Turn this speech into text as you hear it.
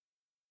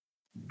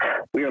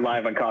We are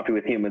live on Coffee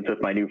with Humans with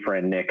my new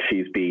friend, Nick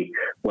Sheesby.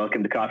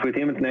 Welcome to Coffee with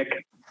Humans, Nick.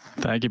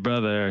 Thank you,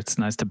 brother. It's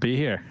nice to be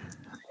here.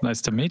 Nice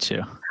to meet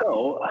you.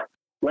 So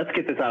let's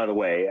get this out of the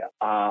way.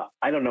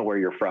 I don't know where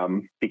you're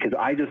from because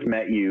I just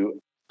met you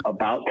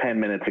about 10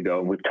 minutes ago.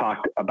 And we've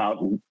talked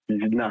about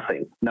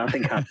nothing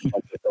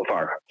consequential so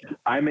far.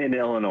 I'm in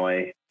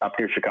Illinois, up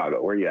near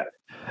Chicago. Where are you at?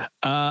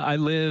 I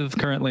live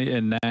currently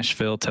in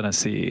Nashville,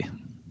 Tennessee.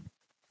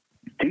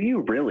 Do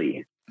you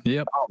really?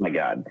 Yep. Oh my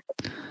God.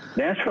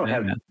 Nashville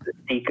has a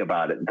mystique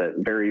about it that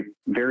very,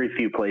 very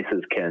few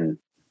places can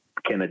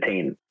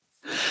attain.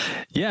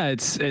 Yeah,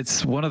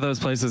 it's one of those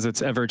places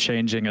that's ever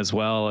changing as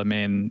well. I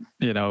mean,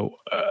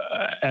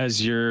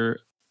 as you're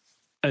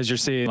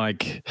seeing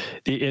like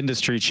the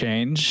industry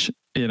change,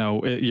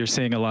 you're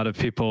seeing a lot of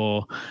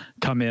people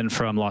come in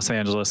from Los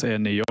Angeles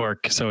and New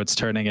York. So it's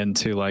turning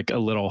into like a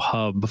little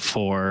hub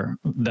for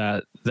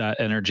that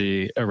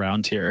energy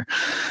around here.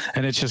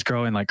 And it's just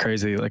growing like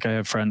crazy. Like I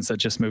have friends that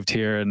just moved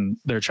here and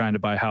they're trying to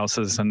buy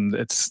houses and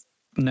it's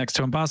next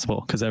to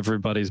impossible because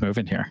everybody's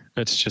moving here.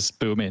 It's just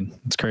booming.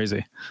 It's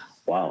crazy.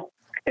 Wow.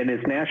 And is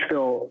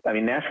Nashville's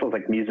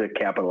like music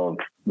capital of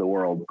the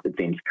world, it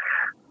seems,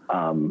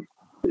 to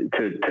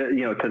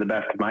the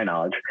best of my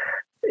knowledge.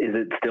 Is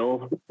it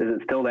still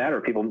that, or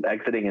are people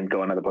exiting and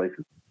going other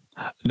places?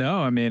 No,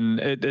 I mean,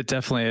 it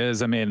definitely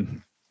is. I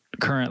mean,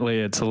 currently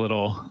it's a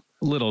little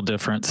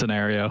different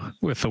scenario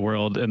with the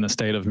world and the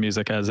state of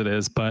music as it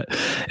is, but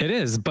it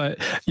is. But,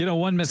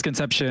 one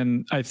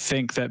misconception I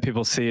think that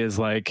people see is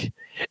like,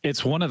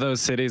 it's one of those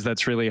cities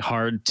that's really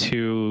hard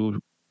to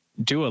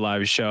do a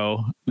live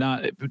show,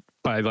 not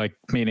by like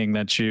meaning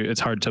that it's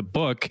hard to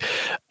book.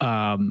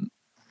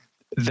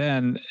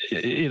 Then,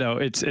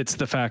 it's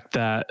the fact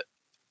that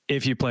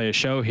if you play a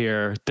show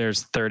here,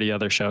 there's 30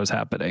 other shows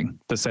happening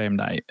the same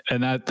night.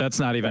 And that's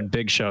not even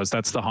big shows.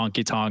 That's the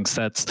honky tonks.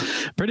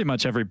 That's pretty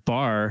much every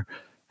bar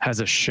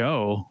has a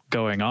show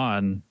going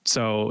on.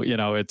 So,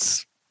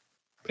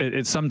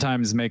 it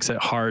sometimes makes it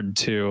hard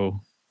to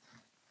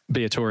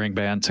be a touring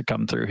band to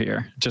come through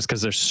here just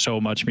because there's so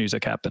much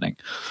music happening.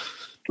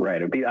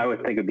 Right. I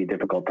would think it'd be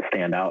difficult to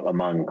stand out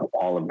among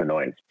all of the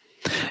noise.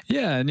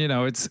 Yeah. And,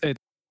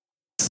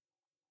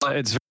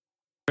 it's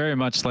very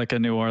much like a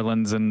New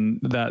Orleans and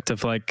that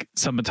of like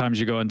sometimes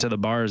you go into the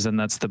bars and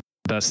that's the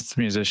best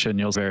musician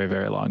you'll very,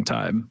 very long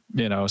time,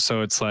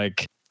 so it's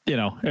like,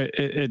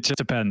 it just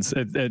depends.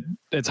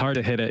 It's hard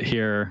to hit it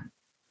here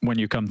when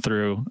you come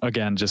through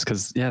again, just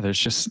cause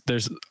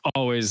there's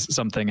always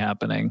something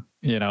happening,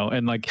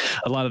 and like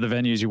a lot of the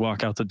venues you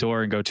walk out the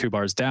door and go 2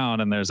 bars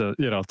down and there's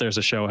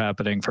a show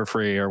happening for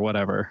free or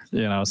whatever,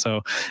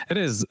 so it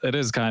is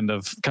kind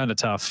of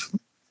tough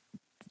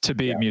to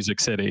be a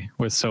music city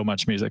with so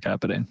much music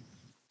happening.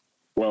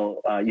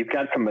 Well, you've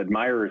got some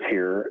admirers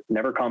here.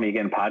 Never Call Me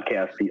Again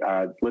podcast.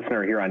 The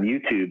listener here on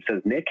YouTube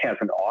says Nick has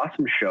an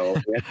awesome show.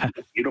 He's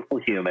a beautiful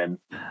human.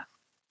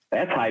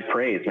 That's high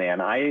praise, man.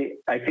 I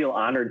feel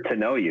honored to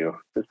know you.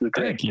 This is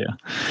great. Thank you.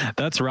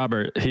 That's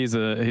Robert. He's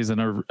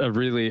a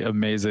really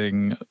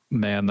amazing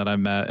man that I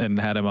met and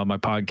had him on my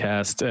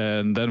podcast,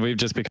 and then we've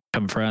just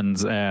become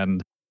friends.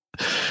 And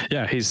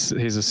yeah, he's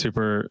a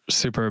super,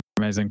 super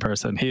amazing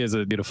person. He is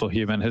a beautiful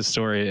human. His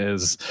story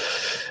is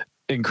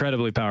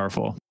incredibly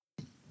powerful.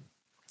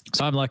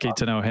 So I'm lucky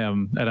to know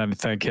him, and I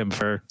thank him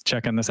for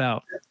checking this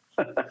out.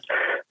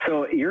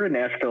 So you're in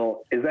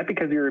Nashville. Is that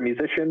because you're a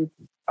musician,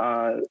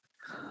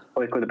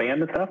 like with a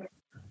band and stuff?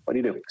 What do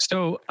you do?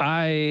 So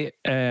I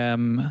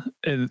am,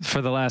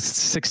 for the last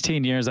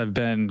 16 years, I've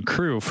been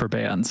crew for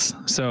bands.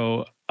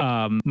 So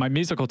my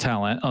musical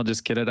talent, I'll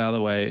just get it out of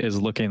the way,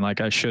 is looking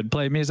like I should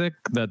play music.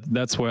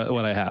 That's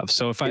what I have.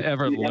 So if I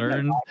ever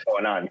learn,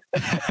 going on.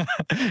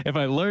 if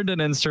I learned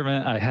an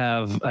instrument, I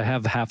have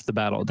half the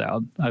battle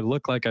down. I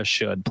look like I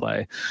should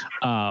play.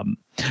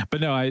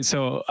 But no,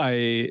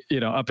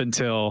 up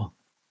until,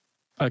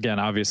 again,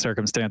 obvious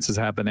circumstances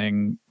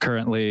happening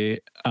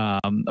currently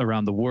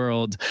around the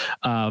world.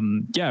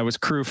 I was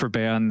crew for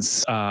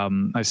bands.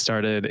 I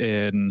started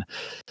in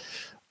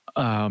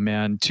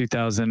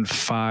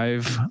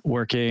 2005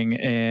 working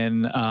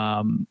in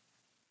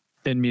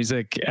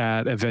music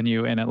at a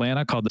venue in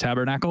Atlanta called the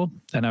Tabernacle.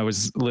 And I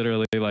was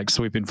literally like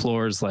sweeping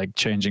floors, like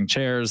changing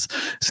chairs,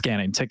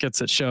 scanning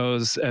tickets at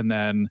shows. And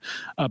then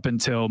up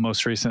until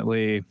most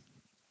recently,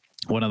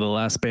 one of the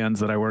last bands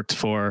that I worked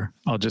for,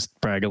 I'll just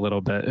brag a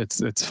little bit.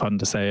 It's fun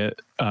to say it.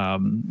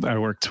 I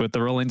worked with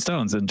the Rolling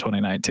Stones in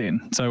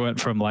 2019. So I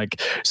went from like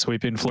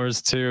sweeping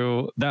floors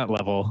to that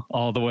level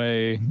all the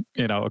way,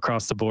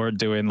 across the board,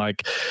 doing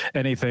like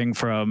anything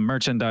from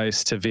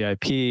merchandise to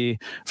VIP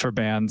for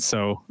bands.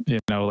 So,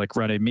 like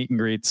running meet and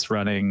greets,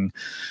 running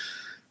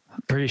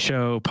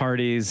pre-show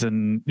parties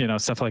and,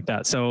 stuff like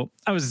that. So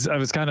I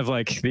was kind of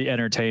like the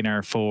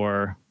entertainer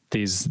for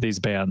these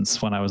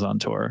bands when I was on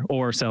tour,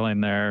 or selling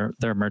their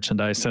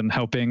merchandise and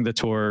helping the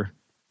tour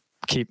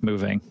keep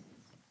moving.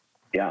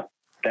 Yeah,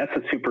 that's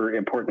a super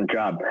important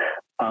job.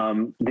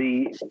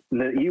 You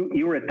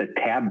were at the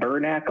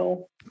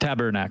Tabernacle?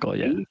 Tabernacle,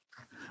 yeah.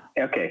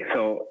 Okay,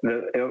 so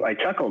I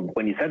chuckled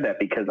when you said that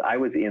because I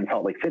was in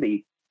Salt Lake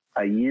City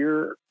a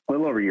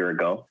little over a year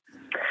ago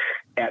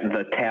at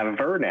the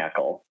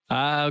Tabernacle.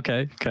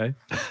 Okay.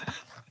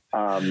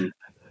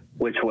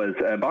 Which was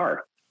a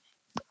bar.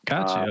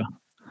 Gotcha.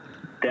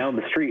 Down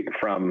the street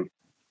from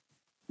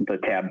the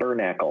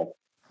Tabernacle.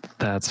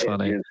 That's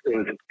funny.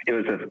 It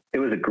was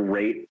a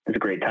great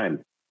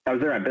time. I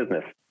was there on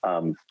business.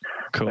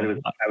 Cool. But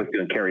I was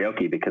doing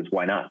karaoke because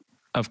why not?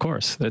 Of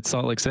course. It's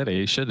Salt Lake City.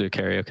 You should do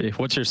karaoke.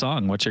 What's your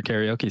song? What's your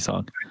karaoke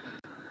song?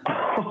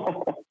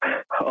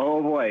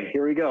 Oh boy,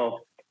 here we go.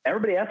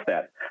 Everybody asks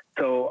that.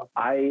 So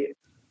I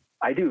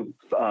do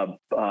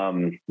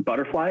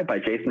Butterfly by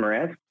Jason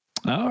Mraz.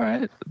 All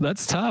right.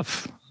 That's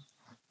tough.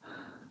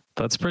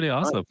 That's pretty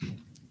awesome.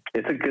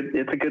 It's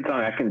a good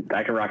song. I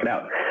can rock it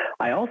out.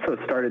 I also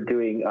started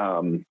doing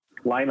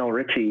Lionel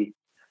Richie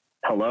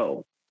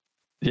Hello.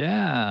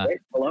 Yeah. Right?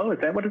 Hello, is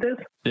that what it is?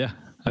 Yeah,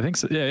 I think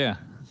so. Yeah.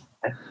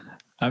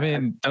 I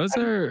mean, those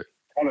are.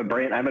 I'm a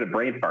brain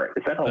fart.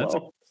 Is that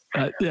hello?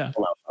 Yeah.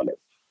 Hello.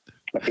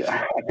 I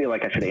feel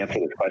like I should answer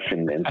this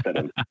question instead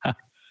of. I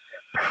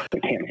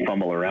can't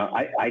fumble around.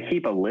 I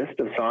keep a list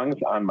of songs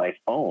on my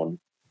phone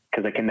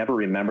because I can never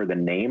remember the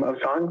name of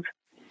songs.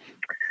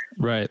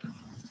 Right.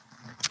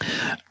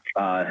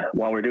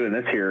 While we're doing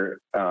this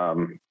here,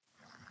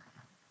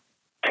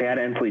 Chad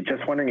Ensley,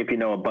 just wondering if you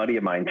know a buddy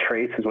of mine.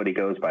 Trace is what he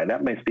goes by.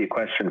 That must be a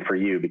question for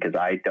you because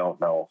I don't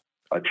know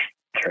a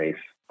Trace.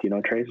 Do you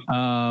know Trace?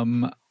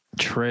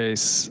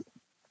 Trace.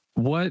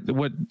 What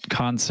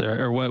concert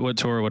or what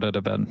tour would it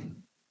have been?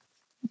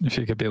 If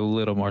you could be a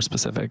little more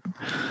specific.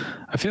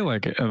 I feel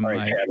like all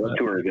right, Chad, what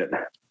tour is it?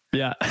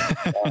 Yeah.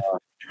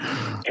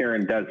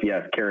 Karen does.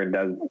 Yes, Karen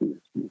does.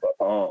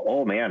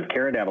 Oh man,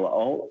 Karen Davila,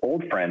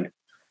 old friend.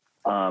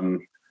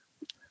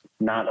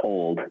 Not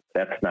old.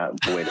 That's not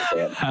the way to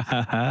say it.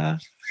 A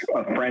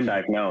friend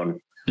I've known.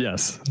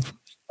 Yes.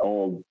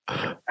 Old.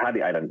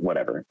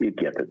 Whatever. You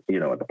get it. You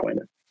know what the point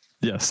is.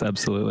 Yes,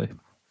 absolutely.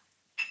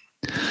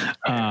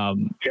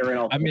 Karen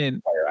also,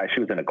 she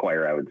was in a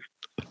choir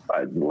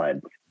I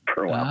led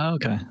for a while.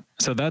 Okay.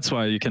 So that's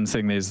why you can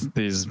sing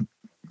these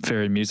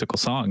very musical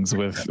songs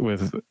with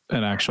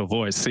an actual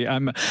voice. See,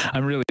 I'm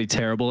really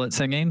terrible at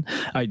singing.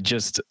 I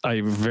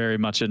very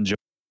much enjoy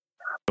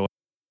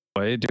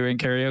doing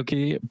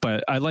karaoke,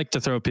 but I like to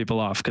throw people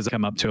off because I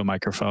come up to a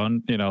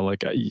microphone,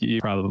 like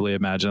you probably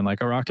imagine like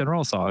a rock and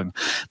roll song,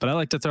 but I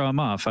like to throw them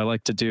off. I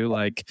like to do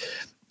like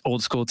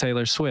old school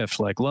Taylor Swift,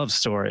 like Love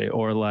Story,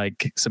 or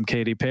like some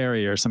Katy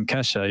Perry or some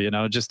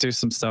Kesha, just do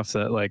some stuff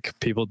that like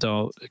people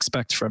don't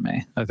expect from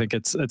me. I think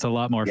it's a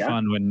lot more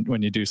fun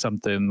when you do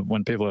something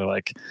when people are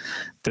like,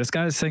 this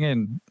guy's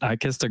singing I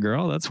Kissed a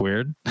Girl. That's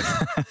weird.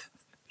 I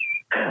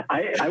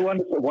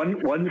want one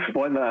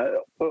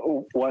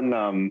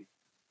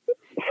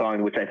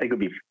song which I think would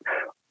be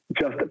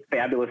just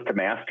fabulous to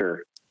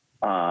master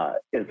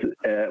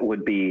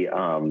would be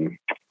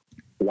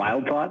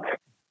Wild Thoughts.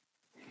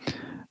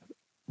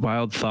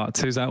 Wild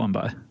Thoughts. Who's that one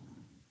by?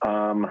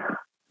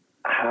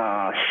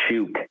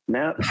 Shoot.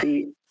 Now,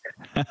 see,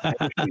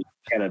 I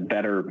had a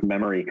better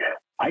memory.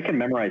 I can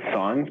memorize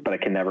songs, but I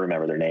can never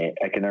remember their name.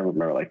 I can never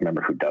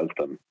remember who does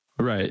them.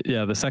 Right.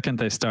 Yeah. The second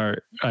they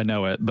start, I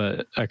know it,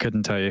 but I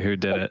couldn't tell you who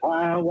did it.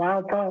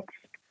 Wild Thoughts.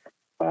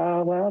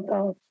 Wild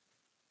Thoughts.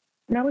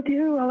 Now with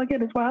you, all I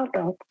get is wild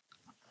thoughts.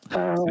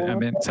 I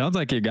mean, it sounds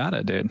like you got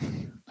it, dude.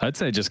 I'd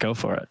say just go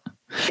for it.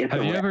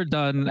 Have you ever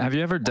done?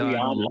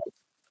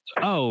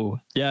 Oh,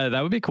 yeah,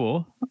 that would be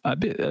cool. I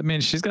mean,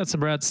 she's got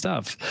some rad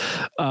stuff.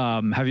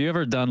 Have you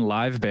ever done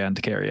live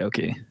band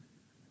karaoke?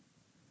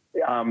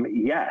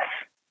 Yes.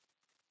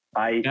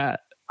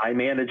 I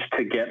managed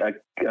to get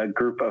a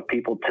group of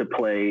people to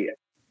play.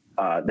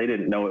 They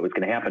didn't know it was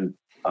going to happen,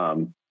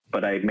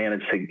 but I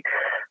managed to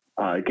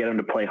get them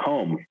to play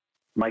Home,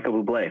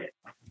 Michael Bublé.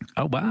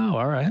 Oh, wow.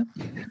 All right.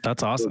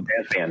 That's awesome.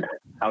 Jazz band.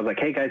 I was like,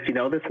 hey guys, do you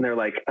know this? And they're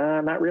like,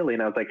 not really.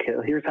 And I was like,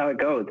 here's how it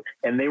goes.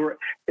 And they were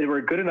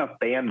a good enough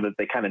band that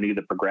they kind of knew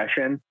the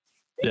progression,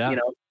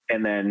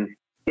 and then,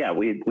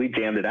 we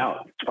jammed it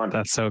out. It's fun.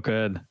 That's so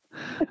good.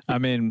 I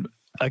mean,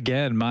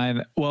 again,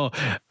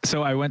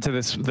 so I went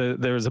to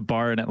there was a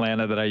bar in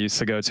Atlanta that I used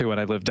to go to when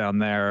I lived down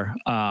there.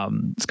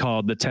 It's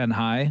called the 10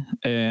 High,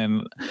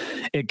 and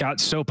it got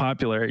so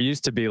popular. It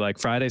used to be like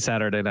Friday,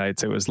 Saturday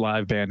nights. It was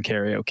live band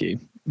karaoke.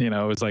 It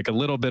was like a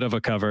little bit of a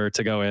cover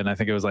to go in. I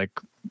think it was like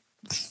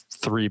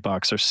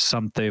 $3 or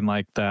something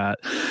like that.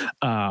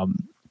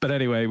 But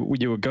anyway,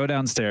 you would go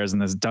downstairs in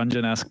this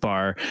dungeon-esque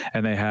bar,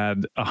 and they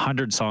had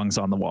 100 songs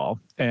on the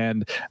wall.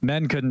 And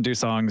men couldn't do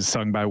songs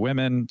sung by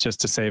women just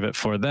to save it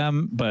for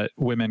them, but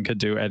women could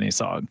do any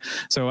song.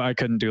 So I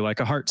couldn't do like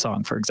a heart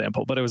song, for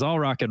example, but it was all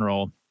rock and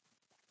roll.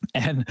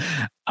 And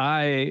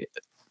I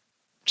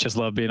just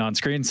love being on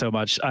screen so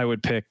much. I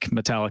would pick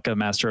Metallica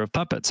Master of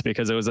Puppets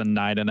because it was a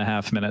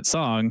 9.5-minute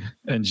song.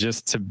 And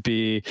just to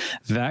be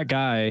that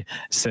guy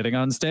sitting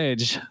on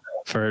stage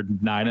for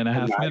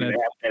 9.5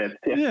 minutes.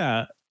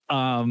 Yeah.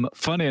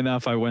 Funny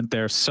enough, I went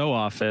there so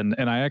often,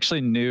 and I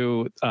actually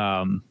knew,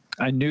 I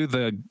I knew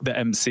the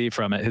MC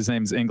from it. His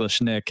name's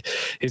English Nick.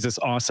 He's this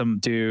awesome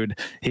dude.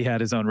 He had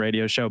his own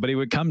radio show, but he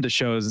would come to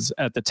shows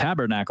at the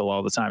Tabernacle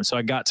all the time. So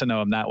I got to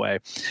know him that way.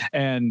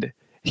 And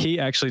he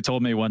actually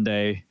told me one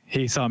day,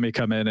 he saw me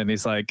come in and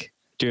he's like,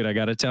 dude, I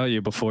got to tell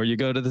you, before you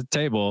go to the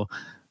table,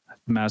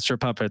 Master of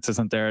Puppets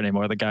isn't there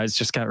anymore. The guys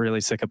just got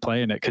really sick of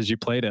playing it because you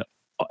played it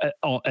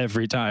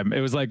every time.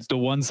 It was like the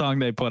one song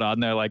they put on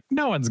there, like,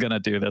 no one's going to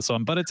do this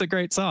one, but it's a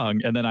great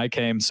song. And then I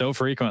came so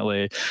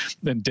frequently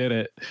and did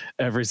it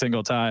every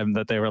single time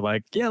that they were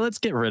like, yeah, let's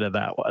get rid of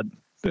that one.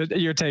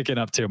 You're taking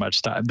up too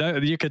much time.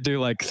 You could do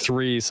like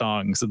 3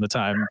 songs in the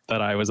time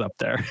that I was up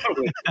there.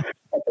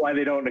 That's why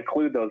they don't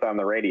include those on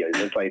the radio.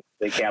 It's like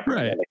they cap it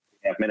at like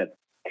 2.5 minutes.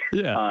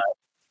 Yeah.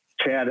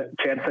 Chad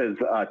says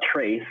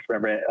Trace.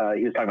 Remember,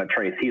 he was talking about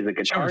Trace. He's a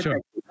guitarist. Sure.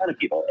 A ton of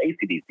people: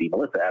 AC/DC,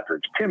 Melissa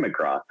Etheridge, Tim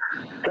McGraw,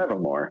 several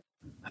more.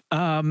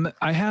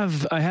 I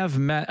have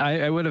met.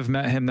 I would have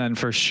met him then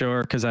for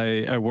sure because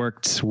I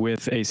worked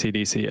with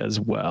AC/DC as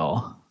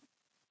well.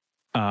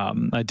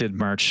 I did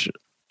merch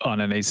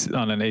on an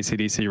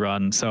AC/DC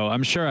run, so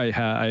I'm sure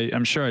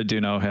I'm sure I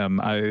do know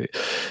him.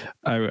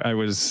 I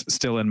was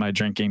still in my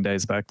drinking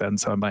days back then,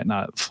 so I might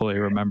not fully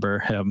remember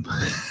him.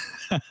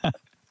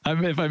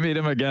 If I meet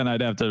him again,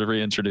 I'd have to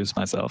reintroduce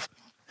myself.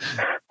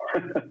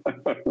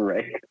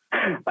 Right.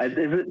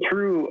 Is it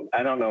true?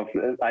 I don't know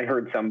if I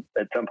heard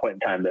at some point in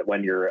time that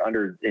when you're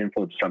under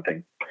influence of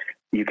something,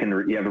 you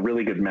have a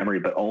really good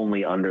memory, but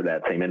only under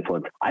that same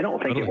influence. I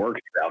don't think it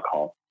works for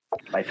alcohol.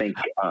 I think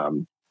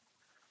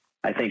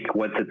if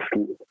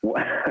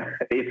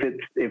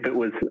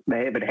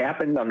it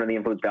happened under the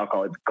influence of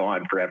alcohol, it's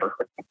gone forever.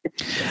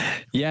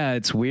 Yeah,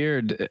 it's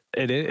weird.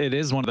 It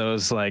is one of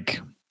those, like,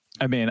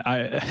 I mean,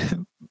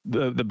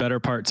 the better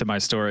part to my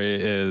story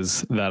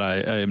is that I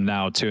am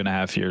now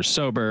 2.5 years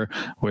sober,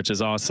 which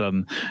is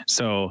awesome.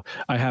 So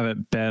I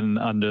haven't been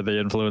under the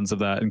influence of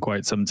that in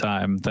quite some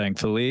time,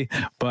 thankfully.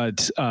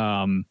 But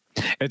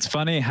it's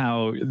funny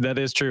how that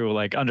is true.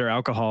 Like under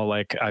alcohol,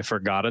 like I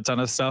forgot a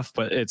ton of stuff,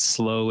 but it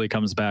slowly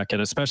comes back.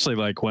 And especially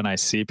like when I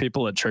see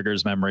people, it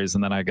triggers memories.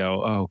 And then I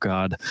go, oh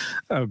God,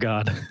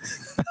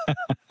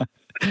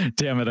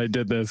 damn it, I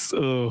did this.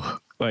 Oh,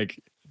 like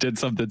did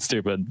something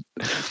stupid.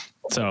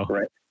 So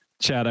right.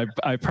 Chad,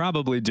 I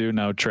probably do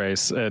know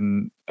Trace,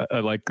 and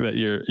I like that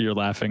your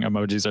laughing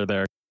emojis are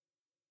there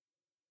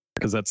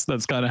because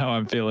that's kind of how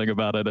I'm feeling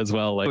about it as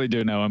well. Like, I really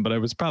do know him, but I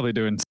was probably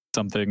doing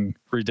something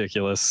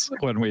ridiculous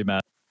when we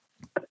met.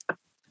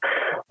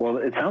 Well,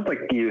 it sounds like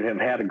you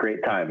have had a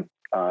great time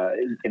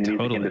in the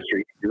music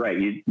industry. You're right.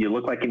 You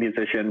look like a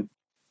musician,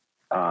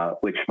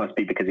 which must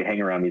be because you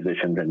hang around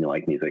musicians and you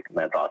like music, and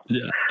that's awesome.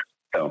 Yeah.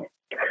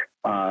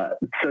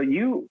 So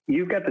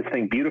you've got this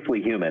thing,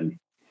 Beautifully Human,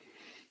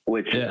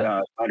 which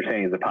my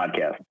understanding is a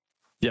podcast.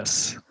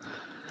 Yes.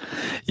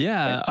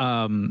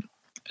 Yeah.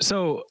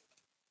 So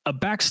a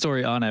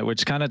backstory on it,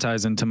 which kind of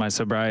ties into my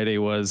sobriety,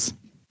 was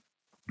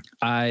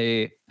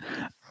I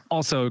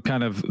also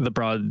kind of the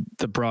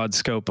broad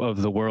scope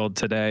of the world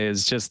today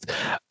is just,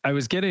 I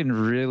was getting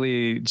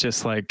really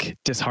just like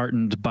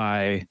disheartened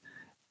by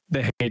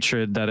the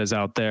hatred that is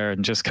out there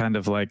and just kind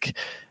of like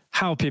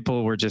how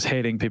people were just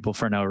hating people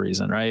for no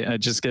reason, right? I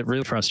just get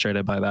really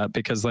frustrated by that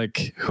because,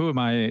 like, who am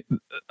I?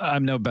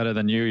 I'm no better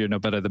than you. You're no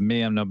better than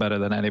me. I'm no better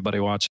than anybody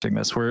watching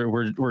this.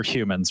 We're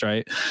humans,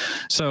 right?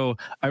 So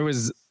I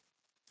was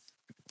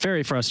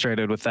very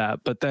frustrated with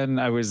that. But then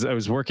I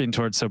was working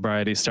towards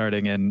sobriety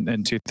starting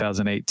in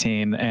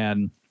 2018,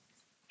 and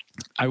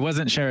I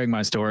wasn't sharing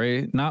my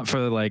story, not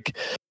for like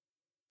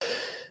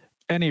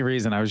any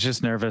reason. I was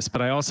just nervous,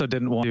 but I also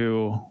didn't want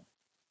to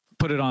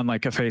put it on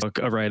like a Facebook,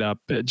 a write up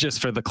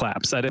just for the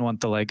claps. I didn't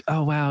want the like,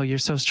 oh wow, you're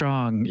so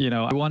strong. You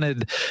know, I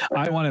wanted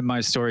my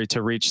story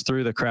to reach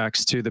through the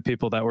cracks to the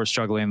people that were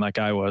struggling like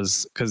I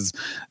was. Cause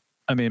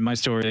I mean, my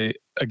story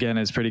again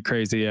is pretty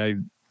crazy.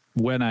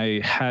 When I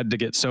had to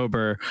get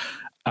sober,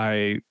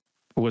 I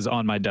was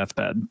on my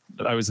deathbed.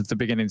 I was at the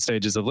beginning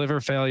stages of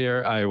liver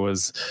failure. I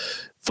was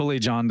fully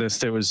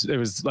jaundiced. It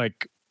was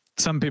like,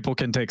 some people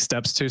can take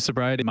steps to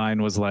sobriety.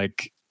 Mine was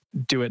like,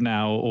 do it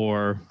now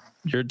or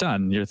you're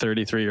done. You're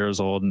 33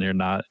 years old and you're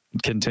not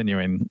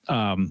continuing.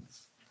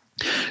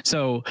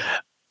 So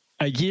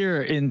a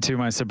year into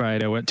my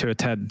sobriety, I went to a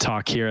TED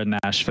Talk here in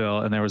Nashville,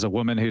 and there was a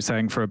woman who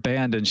sang for a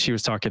band, and she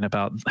was talking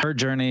about her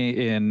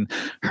journey in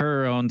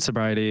her own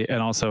sobriety and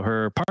also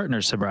her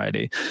partner's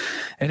sobriety.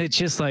 And it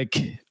just like,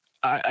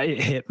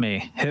 it hit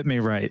me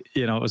right.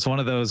 You know, it was one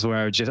of those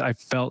where I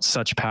felt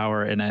such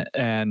power in it.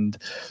 And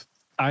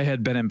I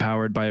had been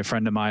empowered by a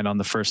friend of mine on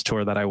the first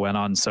tour that I went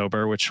on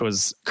sober, which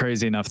was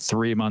crazy enough.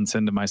 3 months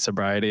into my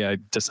sobriety, I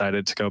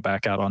decided to go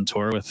back out on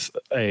tour with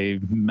a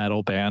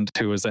metal band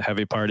who was a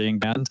heavy partying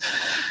band,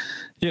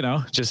 you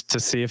know, just to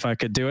see if I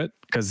could do it.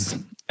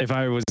 Because if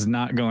I was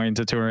not going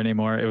to tour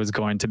anymore, it was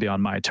going to be on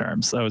my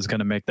terms. I was going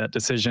to make that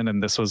decision.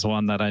 And this was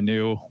one that I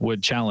knew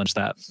would challenge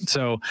that.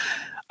 So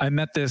I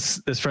met this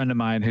friend of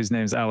mine whose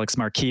name's Alex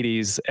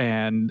Marquides,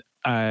 and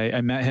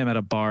I met him at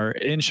a bar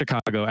in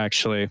Chicago,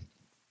 actually.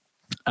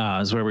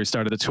 is where we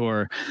started the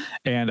tour.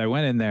 And I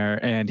went in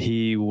there and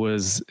he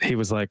was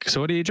like,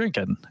 so what are you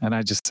drinking? And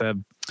I just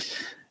said,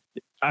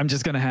 I'm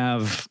just going to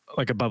have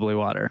like a bubbly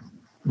water,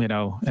 you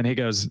know? And he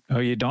goes, oh,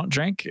 you don't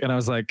drink? And I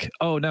was like,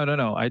 oh,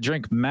 no. I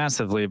drink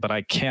massively, but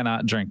I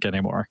cannot drink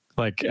anymore.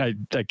 Like I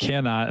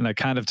cannot. And I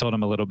kind of told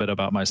him a little bit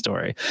about my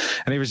story.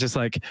 And he was just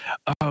like,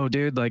 oh,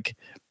 dude, like,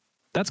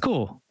 that's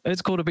cool.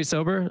 It's cool to be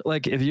sober.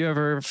 Like if you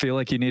ever feel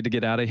like you need to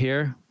get out of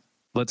here,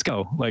 let's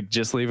go. Like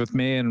just leave with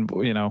me. And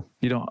you know,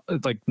 you don't,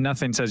 like,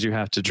 nothing says you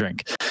have to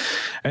drink.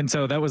 And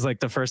so that was like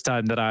the first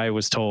time that I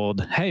was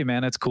told, hey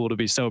man, it's cool to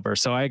be sober.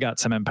 So I got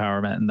some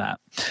empowerment in that.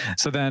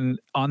 So then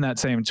on that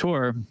same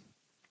tour,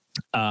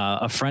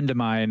 a friend of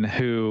mine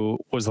who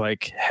was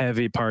like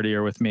heavy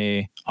partier with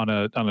me on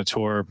a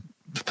tour,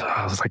 it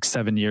was like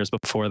 7 years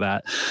before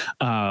that.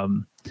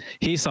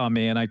 He saw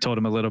me and I told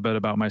him a little bit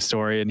about my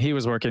story, and he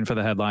was working for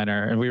the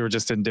headliner and we were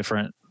just in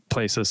different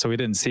places. So we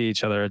didn't see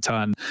each other a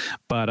ton,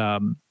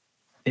 but,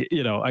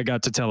 you know, I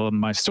got to tell him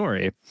my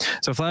story.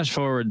 So flash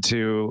forward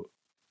to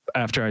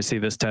after I see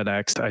this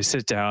TEDx, I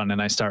sit down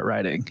and I start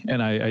writing,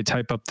 and I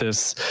type up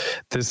this,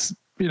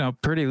 you know,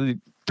 pretty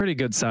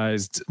good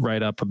sized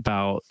write up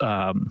about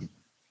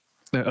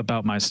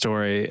my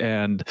story,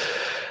 and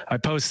I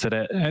posted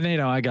it. And, you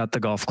know, I got the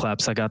golf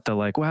claps. I got the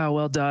like, wow,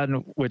 well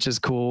done, which is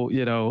cool,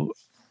 you know,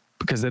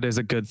 because it is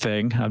a good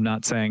thing. I'm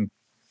not saying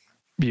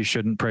you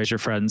shouldn't praise your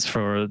friends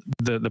for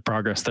the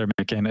progress they're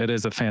making. It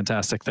is a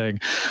fantastic thing.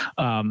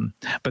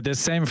 But this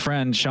same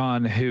friend,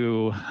 Sean,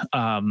 who,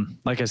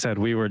 like I said,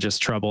 we were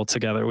just trouble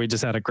together. We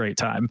just had a great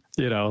time,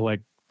 you know,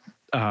 like,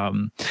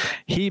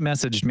 he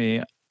messaged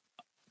me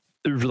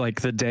like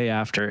the day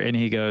after, and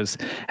he goes,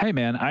 hey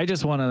man, I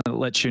just want to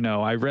let you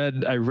know, I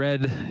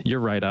read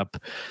your write-up,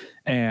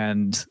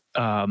 and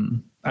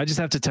I just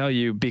have to tell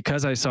you,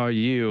 because I saw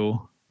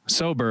you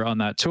sober on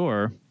that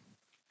tour,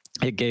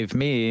 it gave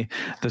me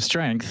the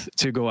strength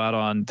to go out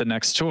on the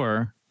next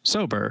tour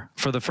sober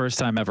for the first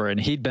time ever. And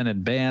he'd been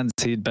in bands,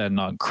 he'd been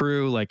on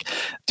crew, like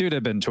dude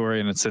had been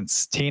touring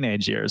since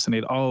teenage years, and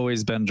he'd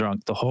always been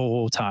drunk the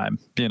whole time,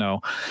 you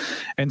know?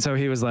 And so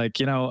he was like,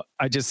 you know,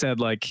 I just said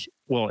like,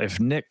 well, if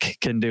Nick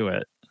can do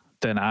it,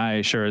 then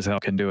I sure as hell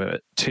can do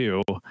it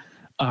too.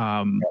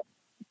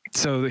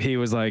 So he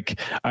was like,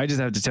 I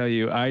just have to tell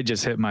you, I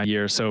just hit my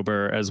year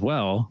sober as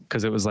well,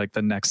 because it was like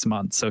the next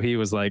month. So he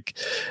was like,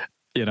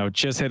 you know,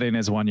 just hitting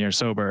his 1 year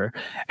sober.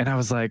 And I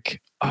was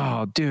like,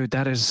 oh, dude,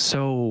 that is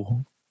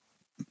so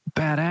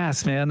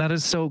badass, man. That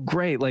is so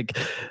great. Like,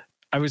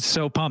 I was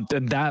so pumped.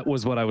 And that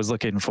was what I was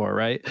looking for,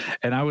 right?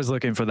 And I was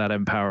looking for that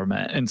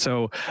empowerment. And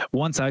so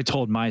once I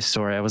told my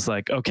story, I was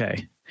like,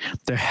 okay,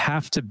 there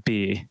has to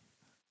be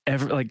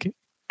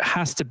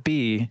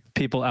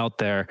people out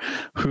there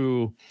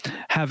who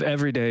have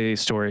everyday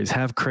stories,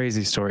 have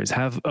crazy stories,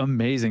 have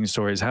amazing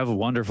stories, have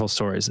wonderful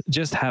stories,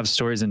 just have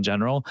stories in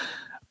general,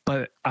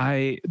 but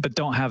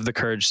don't have the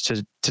courage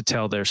to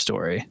tell their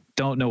story,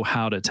 don't know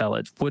how to tell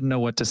it, wouldn't know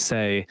what to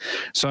say.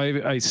 So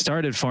I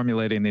started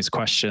formulating these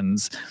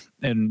questions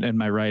in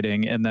my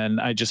writing, and then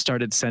I just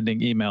started sending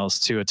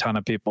emails to a ton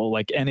of people,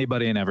 like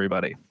anybody and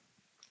everybody.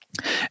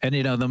 And,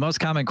 you know, the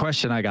most common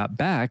question I got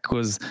back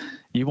was,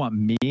 you want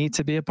me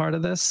to be a part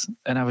of this?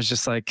 And I was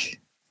just like,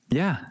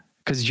 yeah,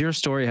 because your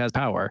story has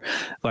power.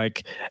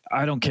 Like,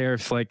 I don't care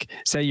if, like,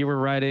 say you were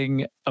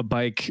riding a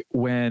bike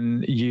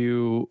when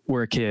you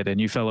were a kid and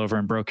you fell over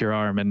and broke your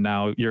arm, and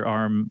now your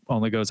arm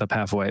only goes up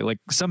halfway. Like,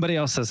 somebody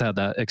else has had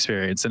that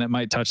experience, and it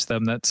might touch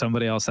them, that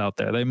somebody else out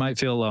there, they might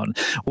feel alone,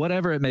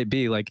 whatever it may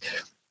be. Like,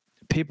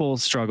 people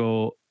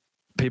struggle,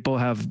 people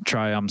have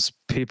triumphs,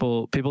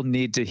 people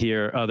need to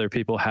hear other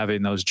people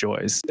having those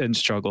joys and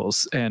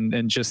struggles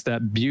and just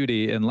that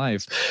beauty in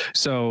life.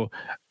 So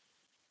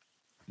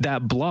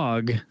that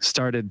blog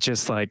started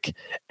just like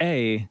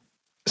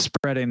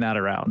spreading that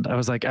around. I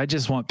was like, I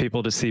just want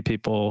people to see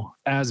people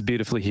as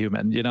beautifully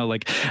human, you know,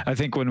 like, I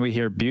think when we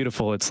hear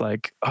beautiful, it's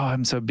like, oh,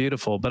 I'm so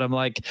beautiful, but I'm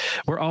like,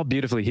 we're all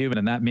beautifully human.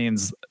 And that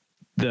means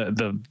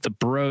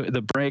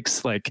the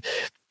breaks, like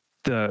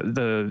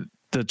the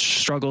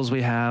struggles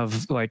we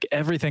have, like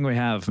everything we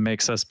have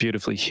makes us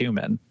beautifully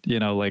human, you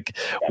know, like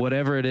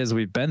whatever it is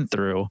we've been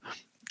through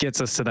gets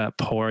us to that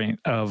point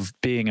of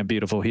being a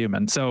beautiful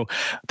human. So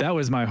that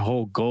was my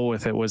whole goal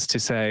with it, was to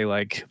say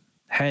like,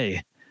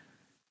 hey,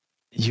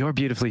 you're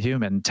beautifully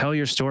human. Tell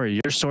your story.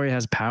 Your story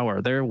has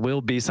power. There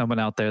will be someone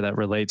out there that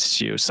relates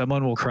to you.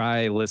 Someone will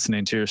cry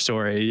listening to your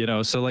story, you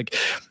know? So like,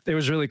 it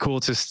was really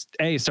cool to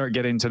start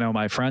getting to know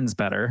my friends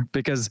better,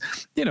 because,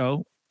 you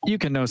know, you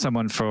can know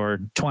someone for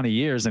 20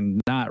 years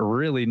and not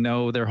really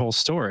know their whole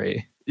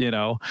story, you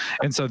know?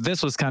 And so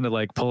this was kind of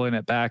like pulling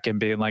it back and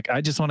being like, I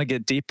just want to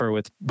get deeper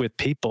with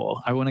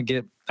people. I want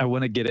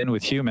to get in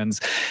with humans.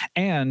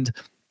 And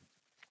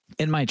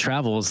in my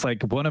travels,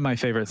 like, one of my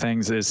favorite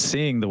things is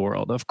seeing the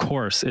world. Of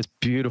course, it's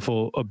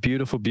beautiful, a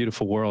beautiful,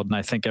 beautiful world. And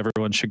I think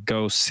everyone should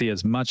go see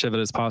as much of it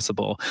as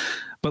possible.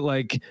 But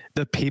like,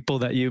 the people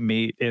that you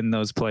meet in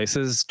those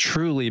places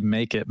truly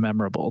make it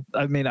memorable.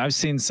 I mean, I've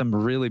seen some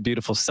really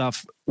beautiful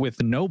stuff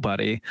with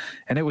nobody,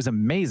 and it was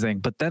amazing.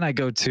 But then I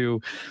go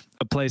to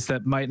a place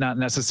that might not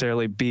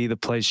necessarily be the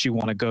place you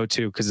want to go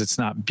to because it's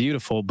not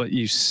beautiful, but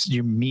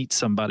you meet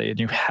somebody and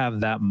you have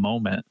that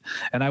moment.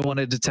 And I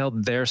wanted to tell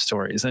their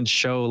stories and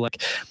show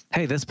like,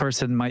 hey, this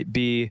person might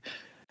be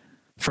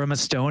from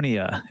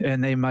Estonia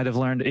and they might have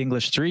learned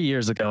English 3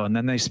 years ago and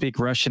then they speak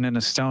Russian and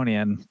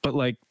Estonian, but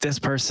like this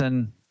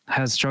person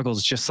has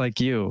struggles just like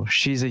you.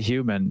 She's a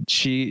human.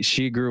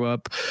 She grew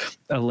up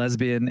a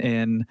lesbian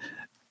in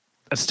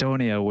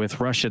Estonia with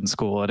Russian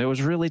school, and it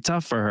was really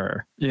tough for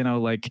her. You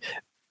know, like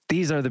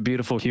these are the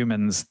beautiful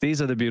humans.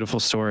 These are the beautiful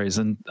stories.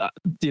 And,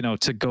 you know,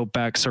 to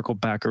circle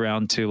back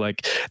around to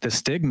like the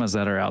stigmas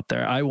that are out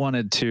there, I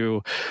wanted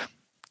to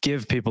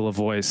give people a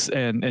voice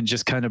and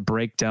just kind of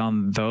break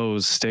down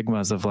those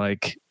stigmas of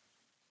like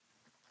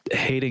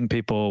hating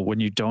people when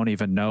you don't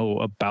even know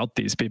about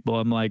these people.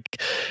 I'm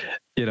like,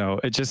 you know,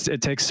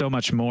 it takes so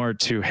much more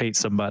to hate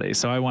somebody.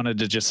 So I wanted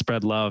to just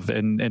spread love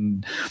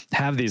and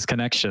have these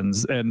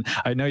connections. And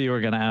I know you were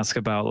going to ask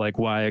about like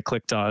why I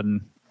clicked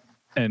on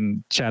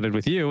and chatted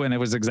with you. And it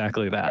was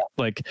exactly that.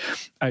 Like,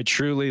 I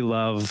truly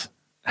love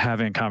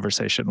having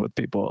conversation with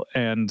people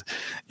and,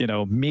 you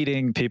know,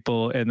 meeting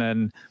people and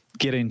then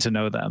getting to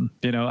know them.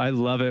 You know, I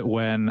love it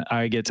when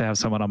I get to have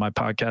someone on my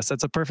podcast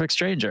that's a perfect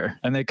stranger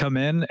and they come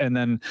in and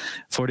then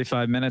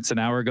 45 minutes, an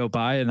hour go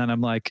by. And then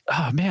I'm like,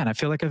 oh man, I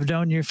feel like I've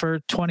known you for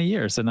 20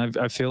 years. And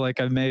I feel like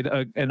I've made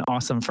an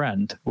awesome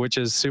friend, which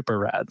is super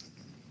rad.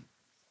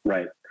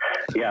 Right.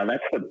 Yeah.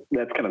 That's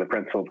kind of the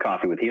principle of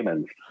Coffee with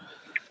Humans.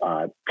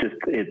 I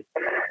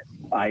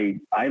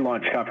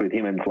launched Coffee with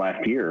Humans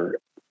last year.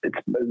 It's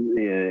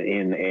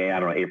in I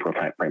don't know, April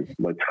timeframe,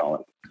 let's call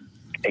it.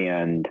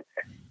 And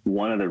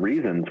one of the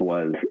reasons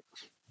was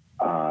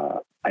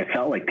I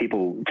felt like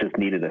people just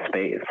needed a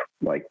space,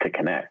 like to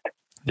connect.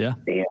 Yeah.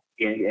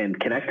 And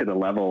connect at a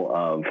level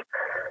of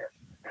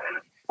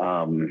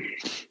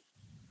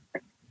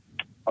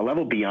a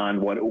level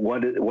beyond what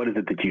is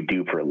it that you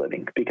do for a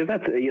living? Because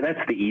that's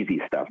the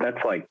easy stuff.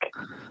 That's like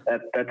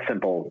that's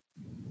simple.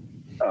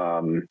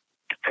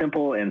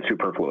 Simple and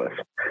superfluous.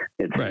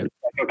 It's right.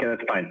 Okay,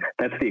 that's fine.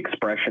 That's the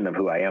expression of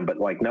who I am. But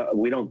like, no,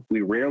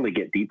 we rarely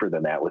get deeper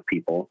than that with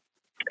people.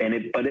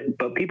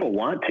 But people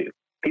want to.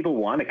 People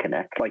want to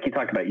connect. Like you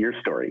talked about your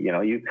story. You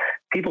know,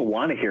 people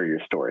want to hear your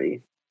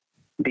story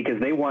because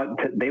they want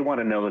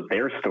to know that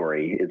their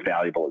story is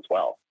valuable as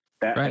well.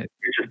 That right.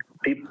 Just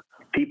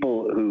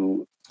people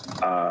who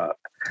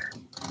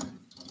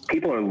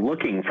people are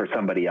looking for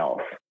somebody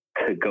else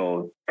to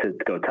go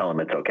tell them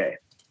it's okay.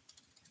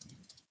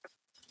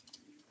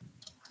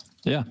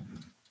 Yeah,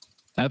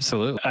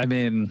 absolutely. I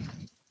mean,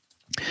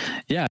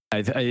 yeah,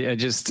 I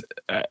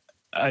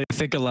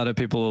think a lot of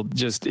people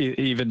just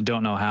even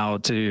don't know how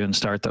to even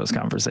start those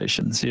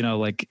conversations, you know,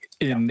 like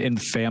in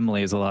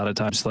families, a lot of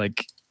times,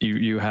 like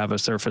you have a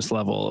surface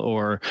level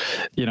or,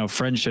 you know,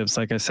 friendships.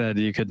 Like I said,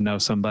 you could know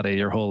somebody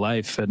your whole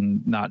life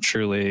and not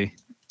truly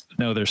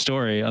know their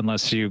story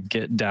unless you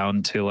get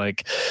down to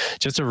like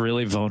just a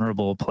really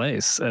vulnerable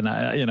place. And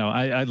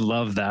I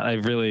love that.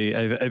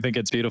 I think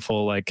it's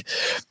beautiful. Like,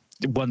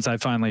 once I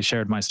finally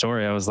shared my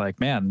story, I was like,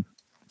 man,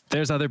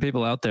 there's other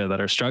people out there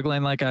that are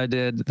struggling like I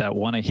did, that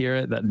want to hear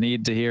it, that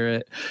need to hear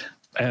it.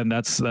 And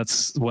that's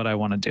what I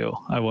want to do.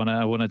 I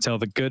want to tell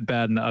the good,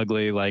 bad, and the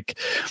ugly. Like,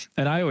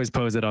 and I always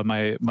pose it on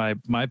my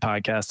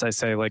podcast. I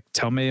say, like,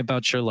 tell me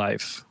about your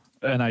life.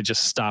 And I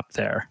just stop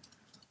there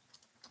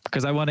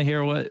because I want to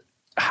hear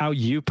how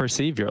you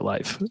perceive your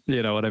life.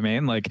 You know what I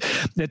mean? Like,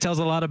 it tells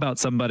a lot about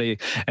somebody,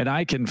 and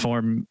I can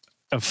form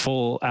a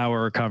full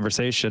hour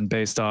conversation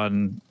based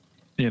on,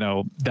 you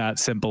know, that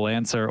simple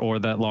answer or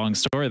that long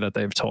story that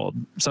they've told.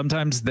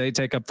 Sometimes they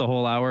take up the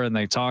whole hour and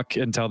they talk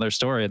and tell their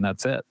story and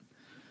that's it.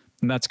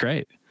 And that's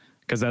great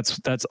because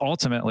that's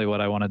ultimately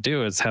what I want to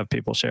do is have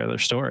people share their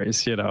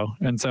stories, you know?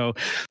 And so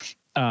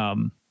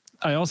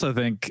I also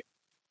think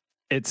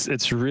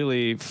it's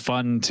really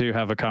fun to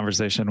have a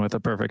conversation with a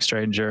perfect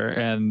stranger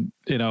and,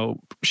 you know,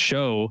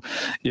 show,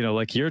 you know,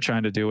 like you're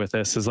trying to do with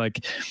this is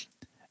like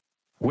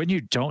when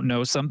you don't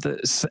know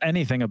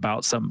anything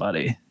about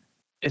somebody,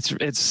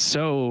 it's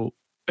so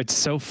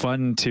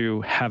fun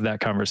to have that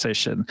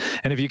conversation.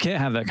 And if you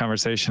can't have that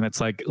conversation, it's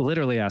like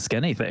literally ask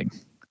anything,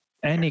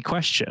 any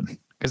question.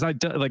 Because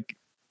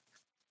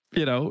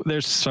you know,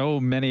 there's so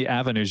many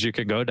avenues you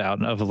could go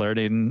down of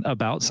learning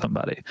about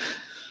somebody.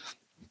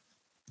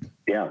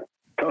 Yeah,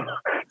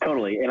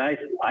 totally. And I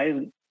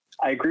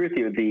agree with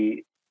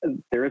you.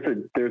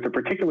 There's a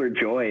particular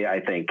joy, I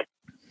think,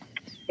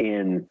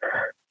 in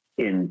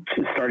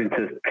starting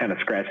to kind of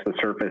scratch the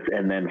surface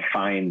and then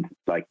find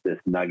like this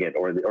nugget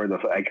or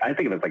I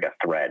think of it as like a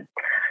thread.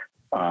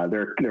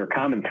 There are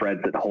common threads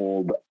that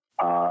hold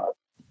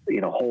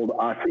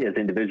us as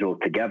individuals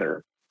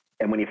together.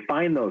 And when you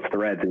find those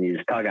threads and you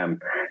just tug them,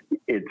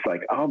 it's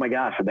like, oh my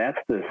gosh, that's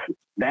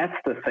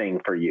the thing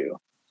for you.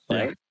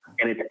 Right. Yeah.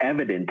 And it's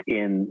evident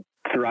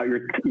throughout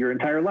your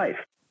entire life.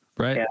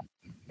 Right.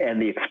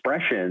 And the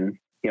expression,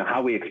 you know,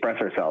 how we express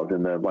ourselves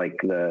in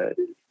the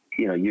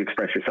you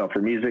express yourself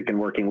through music and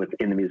working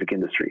in the music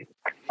industry.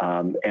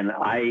 And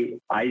I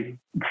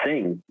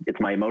sing. It's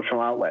my emotional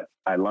outlet.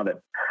 I love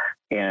it.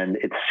 And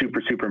it's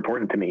super, super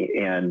important to me.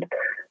 And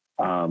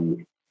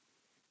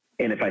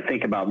if I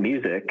think about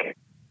music,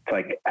 it's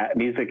like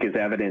music is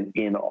evident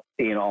in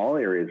all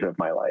areas of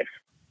my life.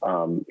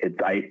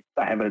 I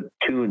have a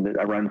tune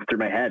that runs through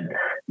my head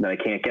that I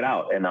can't get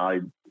out. And I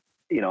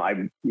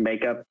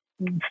make up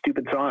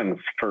stupid songs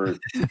for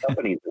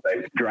companies.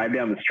 I drive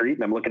down the street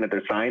and I'm looking at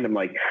their sign. I'm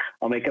like,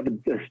 I'll make up a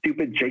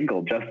stupid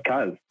jingle just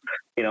cause,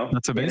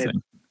 That's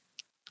amazing.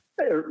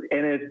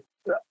 And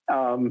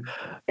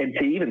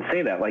to even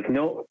say that, like,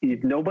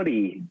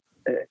 nobody,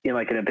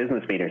 like in a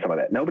business meeting or something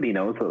like that, nobody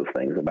knows those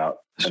things about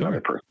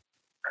another person.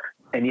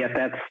 And yet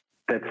that's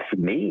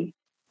me.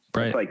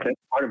 Right. It's like, that's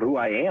part of who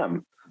I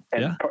am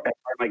and part of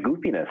my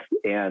goofiness.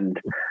 And,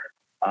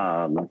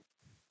 I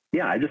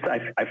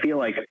feel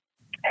like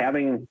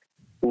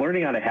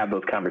learning how to have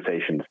those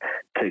conversations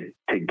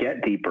to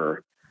get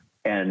deeper.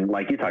 And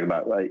like you talk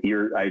about, I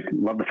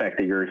love the fact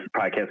that your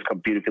podcast is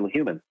called Beautiful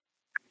Humans.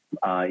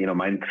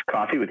 Mine's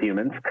Coffee with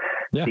Humans,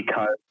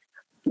 because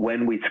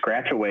when we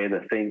scratch away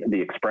the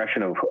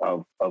expression of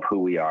who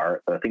we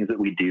are, the things that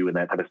we do and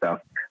that type of stuff,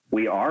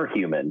 we are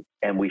human,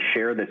 and we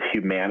share this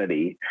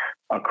humanity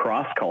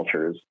across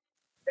cultures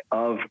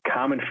of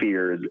common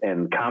fears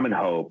and common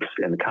hopes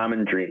and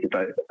common dreams.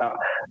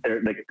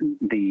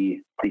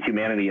 The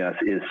humanity in us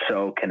is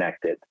so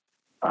connected.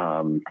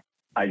 I'm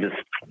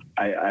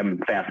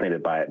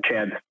fascinated by it.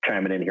 Chad's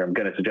chiming in here. I'm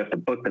going to suggest a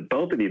book that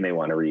both of you may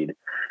want to read,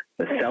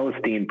 The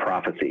Celestine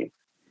Prophecy.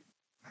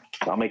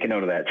 I'll make a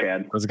note of that,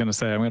 Chad. I was going to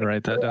say, I'm going to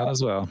write that down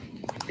as well.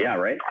 Yeah,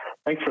 right.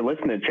 Thanks for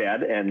listening,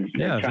 Chad. And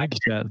thank you,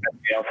 Chad. If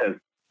anybody else has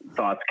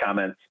thoughts,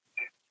 comments,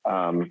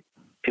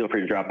 feel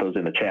free to drop those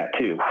in the chat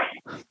too.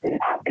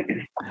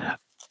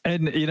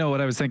 And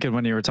what I was thinking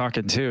when you were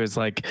talking too is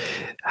like,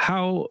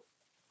 how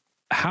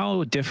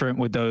different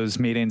would those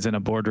meetings in a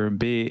boardroom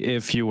be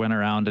if you went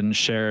around and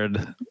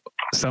shared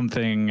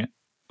something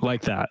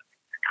like that?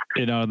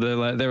 They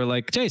were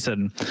like,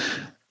 Jason,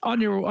 on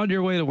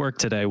your way to work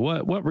today,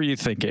 what were you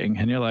thinking?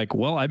 And you're like,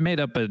 well, I made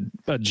up a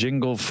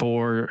jingle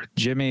for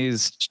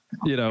Jimmy's,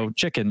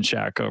 chicken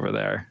shack over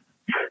there.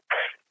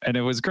 And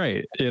it was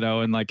great,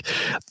 and like,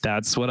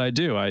 that's what I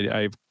do.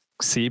 I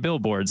see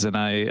billboards and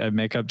I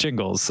make up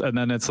jingles. And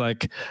then it's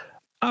like,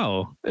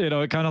 oh, it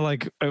kind of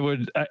like, it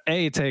would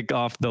take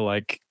off the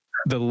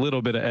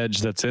little bit of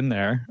edge that's in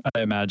there,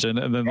 I imagine.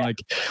 And then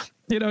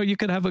you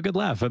could have a good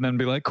laugh and then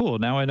be like, cool,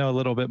 now I know a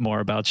little bit more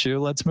about you.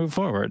 Let's move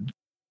forward.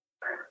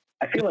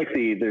 I feel like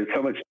there's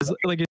so much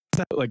like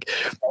that.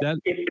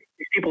 If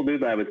people knew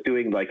that I was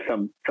doing like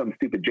some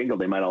stupid jingle,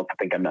 they might also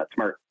think I'm not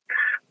smart.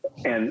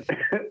 And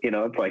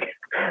it's like,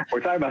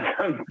 we're talking about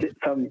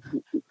some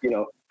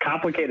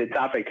complicated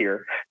topic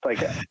here.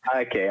 It's like,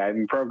 okay,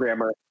 I'm a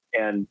programmer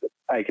and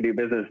I can do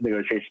business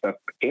negotiation stuff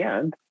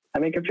and I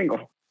make a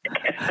jingle.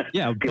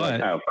 Yeah, but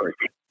like, oh, of course.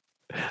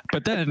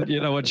 But then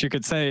what you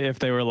could say if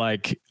they were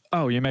like,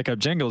 oh, you make up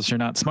jingles, you're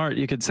not smart.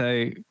 You could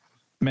say,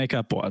 make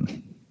up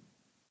one.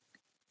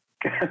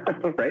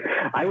 Right.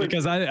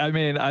 Because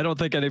I don't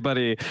think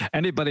anybody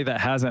that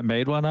hasn't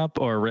made one up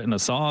or written a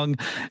song,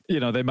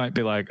 they might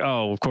be like,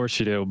 oh, of course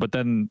you do. But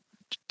then,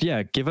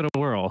 give it a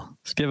whirl.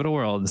 Just give it a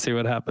whirl and see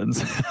what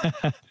happens.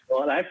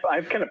 Well, and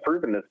I've kind of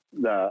proven this.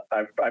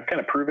 I've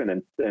kind of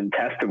proven and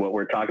tested what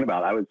we're talking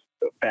about. I was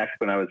back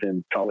when I was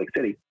in Salt Lake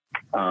City.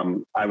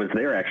 I was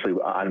there actually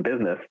on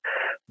business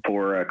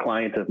for a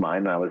client of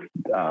mine. I was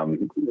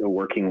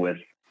working with.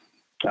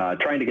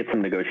 Trying to get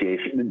some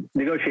negotiating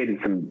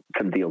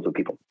some deals with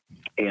people.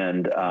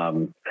 And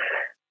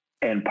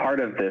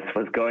part of this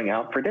was going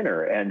out for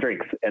dinner and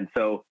drinks. And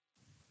so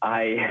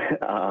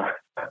I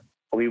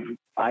was doing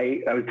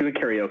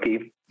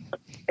karaoke,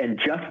 and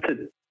just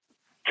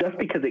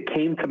because it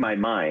came to my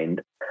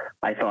mind,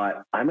 I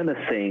thought, I'm going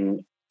to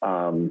sing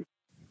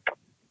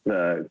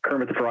the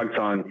Kermit the Frog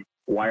song,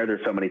 Why Are There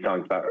So Many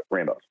Songs About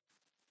Rainbows?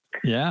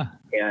 Yeah.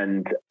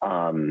 And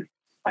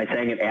I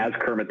sang it as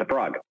Kermit the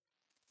Frog.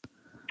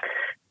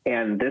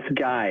 And this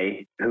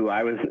guy who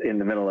I was in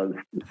the middle of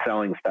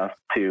selling stuff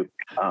to,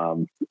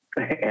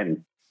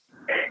 and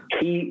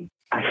he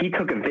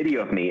took a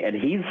video of me and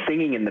he's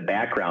singing in the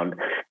background,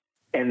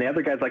 and the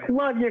other guy's like,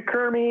 love you,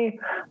 Kermit.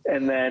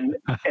 And then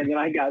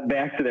I got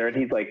back to there and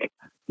he's like,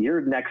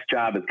 your next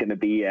job is going to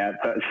be at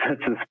such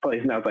this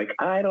place. And I was like,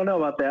 I don't know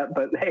about that,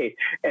 but hey.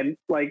 And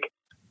like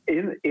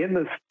in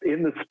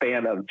the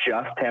span of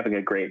just having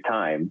a great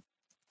time,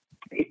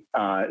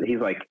 he's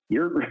like,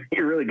 you're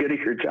really good at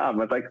your job. I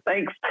was like,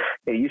 thanks.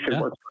 Hey, you should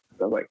work.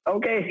 I was like,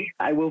 okay,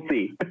 I will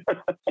see.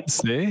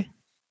 See,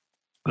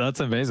 that's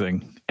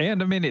amazing.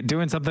 And I mean,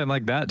 doing something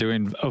like that,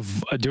 doing a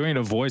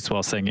voice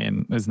while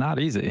singing is not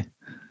easy.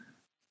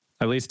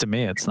 At least to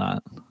me, it's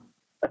not.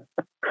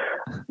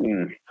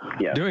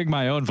 Yeah. Doing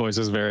my own voice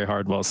is very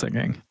hard while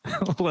singing,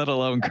 let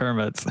alone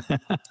Kermit's.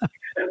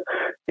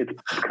 It's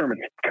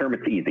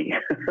Kermit's easy.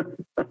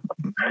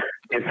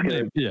 It's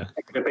gonna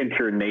into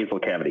your nasal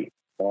cavity.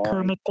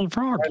 Kermit the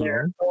Frog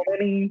here. So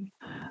many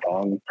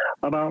song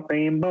about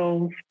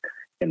rainbows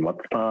and what's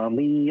on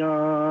the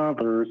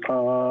other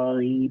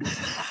side.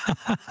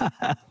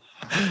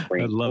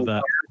 I love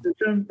that.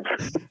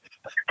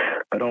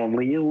 But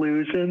only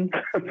illusions.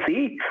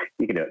 See?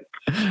 You can do it.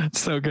 It's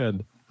so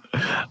good.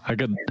 I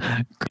could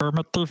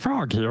Kermit the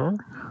Frog here.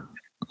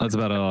 That's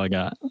about all I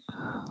got.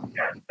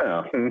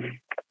 Oh,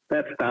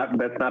 that's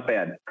not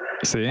bad.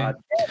 See? Chad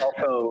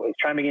also is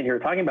chiming in here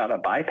talking about a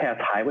bypass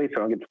highway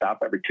so I don't get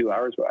stopped every 2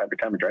 hours every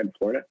time I drive to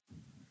Florida.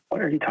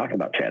 What are you talking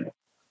about, Chad?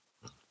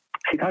 Is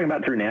he talking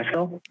about through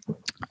Nashville?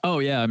 Oh,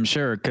 yeah, I'm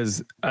sure.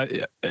 Because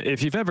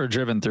if you've ever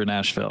driven through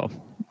Nashville,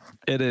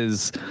 it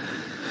is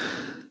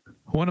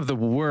one of the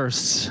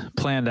worst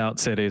planned out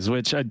cities,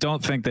 which I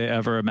don't think they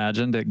ever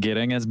imagined it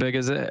getting as big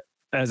as it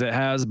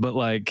has. But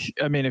like,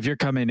 I mean, if you're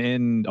coming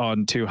in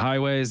on two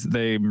highways,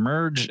 they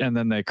merge and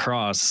then they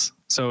cross.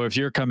 So if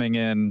you're coming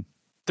in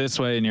this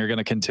way and you're going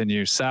to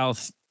continue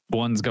south,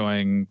 one's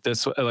going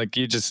this way, like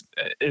it's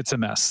a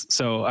mess.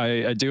 So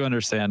I do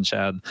understand,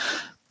 Chad.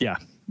 Yeah,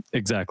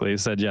 exactly. He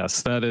said,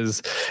 yes,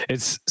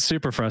 it's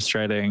super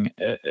frustrating.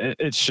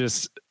 It's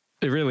just,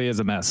 it really is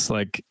a mess.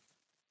 Like,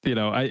 you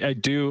know, I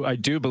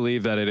do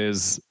believe that it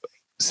is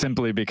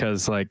simply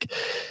because like,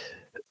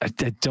 I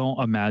don't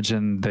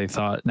imagine they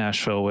thought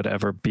Nashville would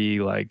ever be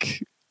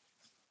like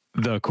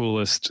the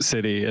coolest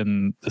city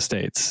in the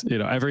States. You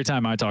know, every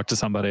time I talk to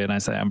somebody and I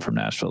say I'm from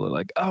Nashville, they're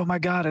like, oh my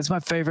God, it's my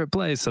favorite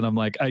place. And I'm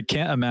like, I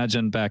can't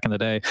imagine back in the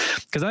day,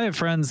 because I have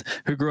friends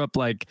who grew up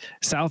like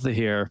south of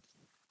here,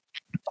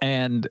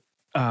 and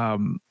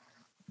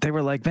they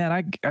were like, man,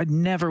 I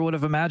never would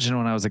have imagined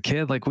when I was a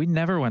kid, like we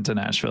never went to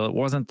Nashville. It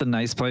wasn't the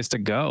nice place to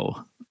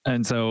go.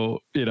 And so,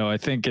 you know, I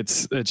think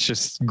it's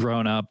just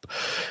grown up.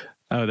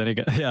 Oh, then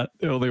they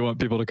only want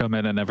people to come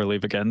in and never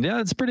leave again. Yeah,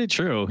 it's pretty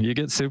true. You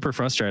get super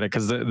frustrated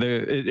because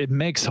it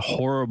makes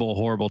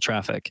horrible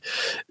traffic.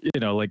 You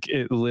know, like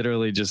it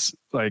literally just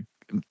like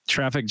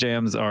traffic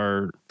jams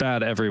are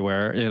bad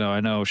everywhere. You know,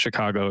 I know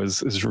Chicago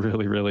is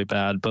really, really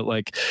bad, but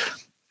like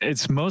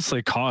it's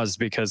mostly caused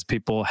because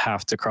people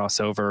have to cross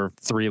over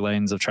 3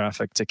 lanes of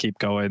traffic to keep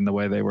going the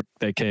way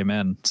they came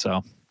in.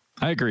 So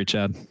I agree,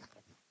 Chad.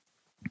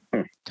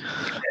 So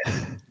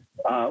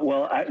I've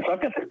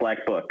got this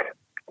black book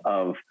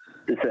of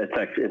it's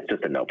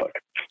just a notebook.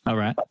 All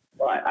right.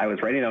 I was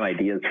writing down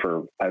ideas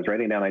for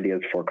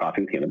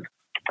Coffee with Humans.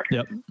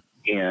 Yep.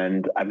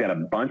 And I've got a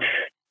bunch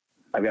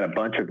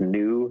of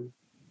new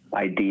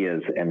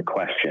ideas and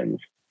questions.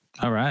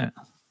 All right.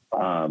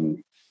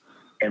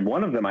 And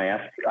one of them I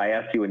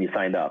asked you when you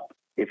signed up,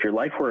 if your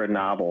life were a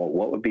novel,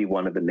 what would be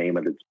the name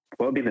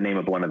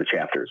of one of the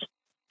chapters?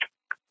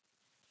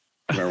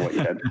 Remember what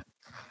you said?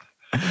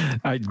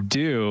 I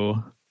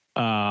do.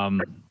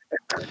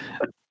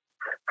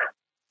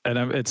 And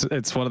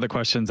it's one of the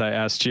questions I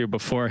asked you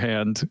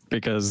beforehand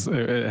because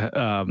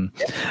I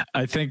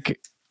think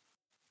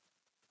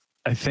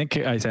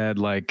I said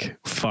like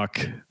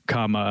fuck,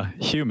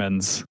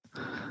 humans,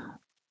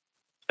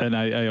 and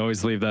I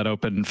always leave that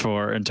open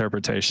for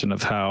interpretation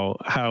of how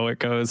it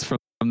goes from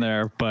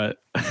there. But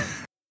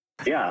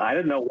yeah, I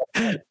didn't know.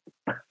 And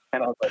I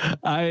was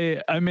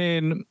like, I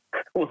mean,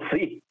 we'll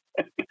see.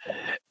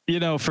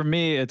 You know, for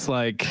me, it's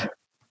like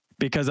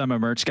because I'm a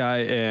merch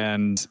guy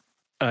and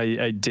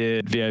I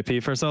did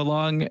VIP for so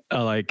long,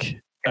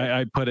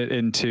 I put it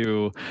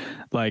into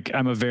like,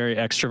 I'm a very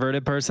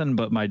extroverted person,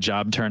 but my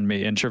job turned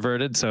me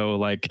introverted. So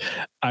like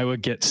I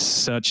would get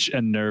such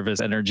a nervous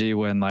energy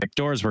when like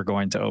doors were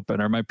going to open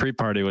or my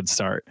pre-party would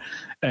start.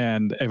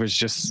 And it was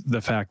just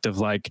the fact of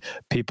like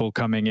people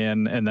coming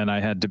in and then I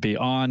had to be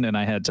on and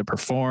I had to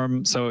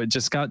perform. So it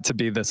just got to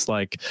be this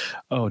like,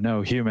 oh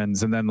no,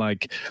 humans. And then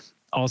like,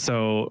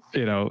 also,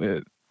 you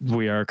know,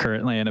 we are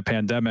currently in a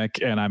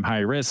pandemic and I'm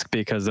high risk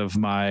because of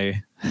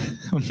my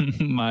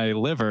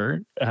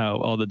liver,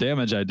 all the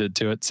damage I did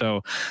to it. So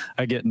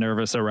I get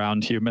nervous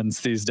around humans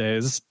these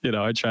days. You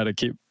know, I try to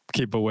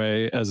keep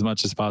away as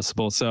much as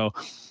possible. So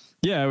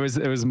yeah, it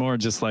was more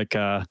just like,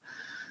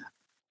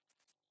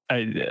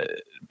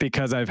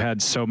 because I've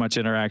had so much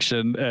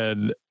interaction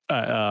and,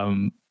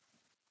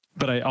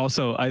 but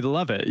I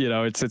love it. You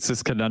know, it's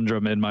this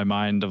conundrum in my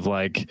mind of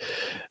like,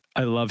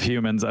 I love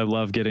humans. I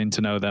love getting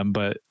to know them,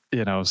 but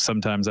you know,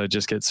 sometimes I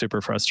just get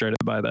super frustrated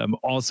by them.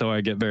 Also,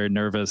 I get very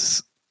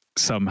nervous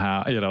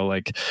somehow, you know,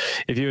 like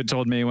if you had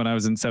told me when I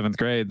was in 7th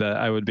grade that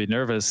I would be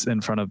nervous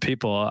in front of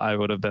people, I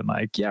would have been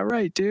like, yeah,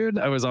 right, dude.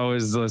 I was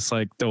always just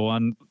like the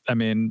one, I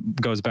mean,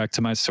 goes back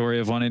to my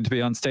story of wanting to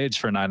be on stage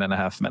for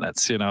 9.5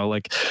 minutes, you know,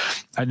 like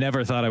I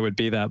never thought I would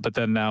be that. But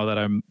then now that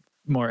I'm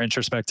more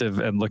introspective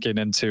and looking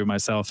into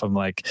myself, I'm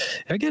like,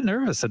 I get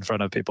nervous in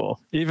front of people,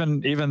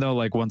 even though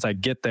like once I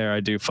get there, I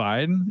do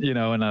fine, you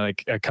know, and I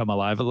come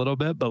alive a little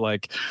bit, but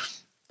like,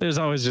 there's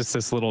always just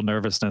this little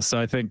nervousness. So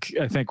I think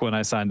when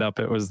I signed up,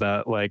 it was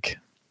that like,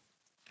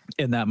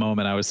 in that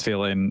moment, I was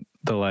feeling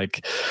the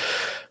like,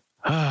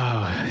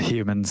 oh,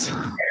 humans.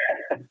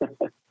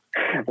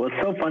 Well,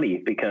 it's so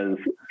funny because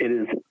it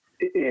is,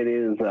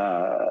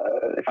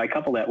 if I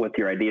couple that with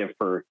your idea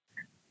for,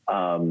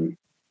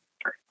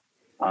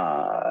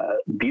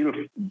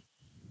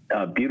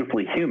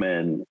 Beautifully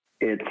Human,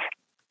 I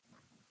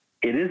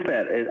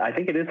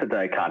think it is a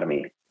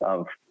dichotomy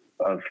of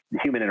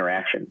human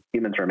interaction.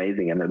 Humans are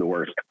amazing and they're the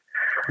worst.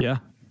 Yeah.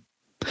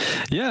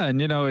 Yeah.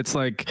 And, it's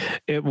like,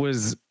 it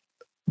was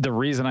the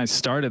reason I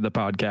started the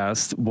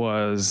podcast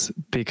was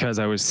because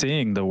I was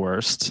seeing the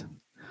worst,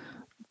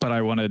 but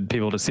I wanted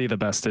people to see the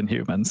best in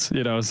humans,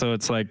 So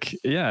it's like,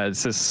 yeah,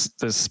 it's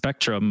this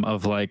spectrum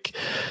of like,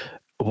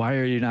 why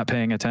are you not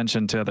paying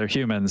attention to other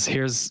humans?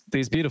 Here's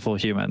these beautiful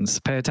humans.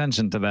 Pay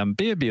attention to them.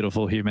 Be a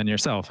beautiful human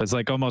yourself. It's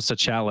like almost a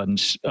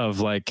challenge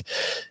of like,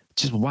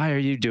 just why are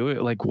you doing?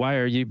 Like, why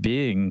are you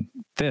being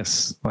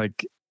this?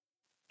 Like,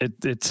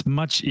 it's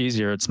much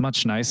easier. It's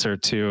much nicer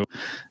to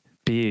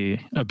be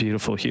a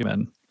beautiful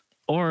human.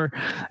 Or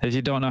if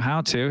you don't know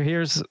how to,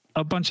 here's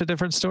a bunch of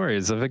different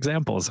stories of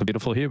examples of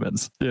beautiful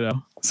humans.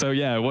 So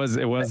yeah, it was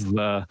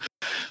the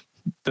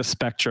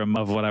spectrum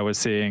of what I was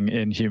seeing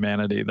in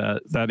humanity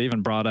that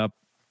even brought up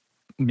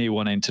me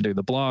wanting to do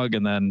the blog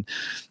and then,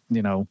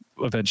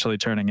 eventually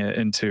turning it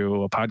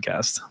into a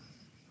podcast.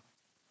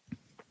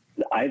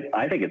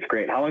 I think it's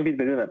great. How long have you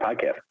been doing that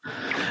podcast?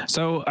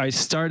 So I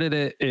started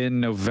it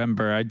in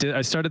November.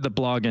 I started the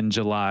blog in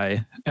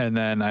July, and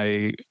then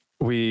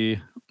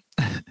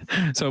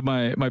so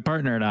my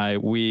partner and I,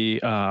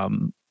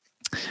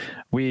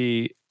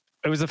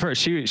 it was the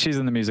first. She's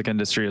in the music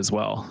industry as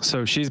well,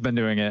 so she's been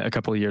doing it a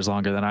couple of years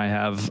longer than I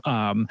have.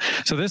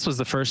 So this was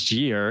the first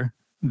year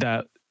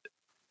that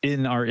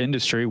in our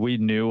industry we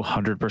knew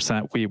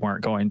 100% we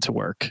weren't going to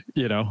work.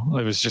 It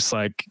was just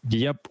like,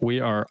 yep, we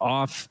are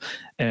off,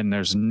 and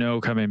there's no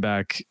coming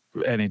back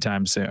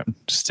anytime soon.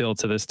 Still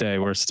to this day,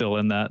 we're still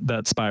in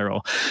that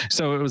spiral.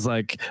 So it was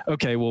like,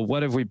 okay, well,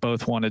 what have we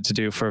both wanted to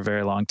do for a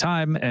very long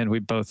time? And we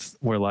both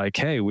were like,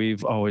 hey,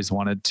 we've always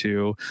wanted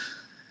to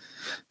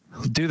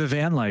do the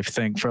van life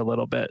thing for a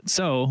little bit.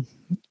 So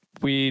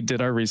we did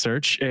our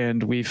research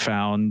and we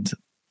found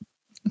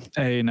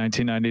a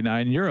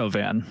 1999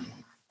 Eurovan,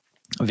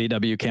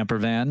 VW camper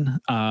van,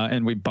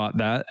 and we bought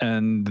that.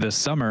 And this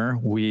summer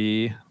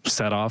we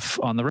set off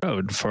on the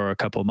road for a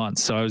couple of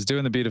months. So I was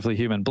doing the Beautifully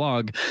Human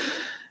blog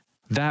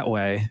that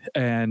way,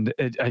 and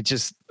I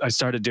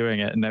started doing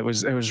it, and it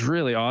was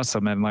really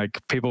awesome, and like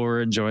people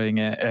were enjoying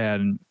it.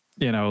 And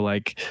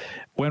like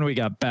when we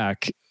got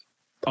back,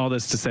 all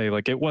this to say,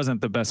 like, it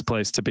wasn't the best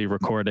place to be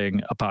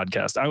recording a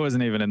podcast. I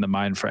wasn't even in the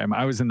mind frame.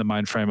 I was in the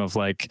mind frame of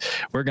like,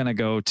 we're gonna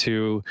go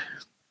to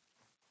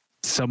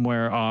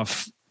somewhere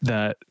off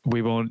that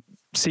we won't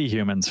see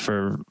humans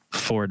for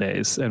 4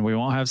 days, and we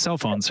won't have cell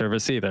phone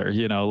service either.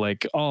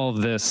 Like all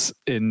of this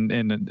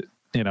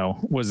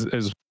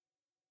is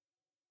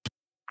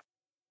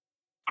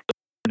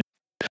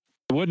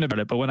wouldn't have been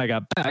it. But when I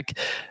got back,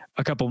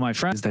 a couple of my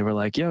friends, they were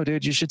like, yo,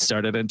 dude, you should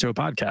start it into a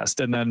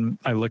podcast. And then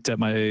I looked at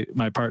my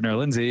partner,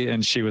 Lindsay,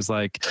 and she was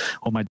like,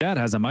 well, my dad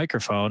has a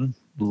microphone.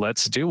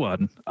 Let's do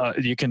one.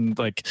 You can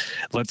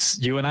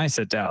you and I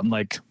sit down,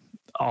 like,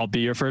 I'll be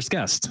your first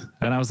guest.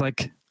 And I was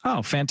like,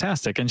 oh,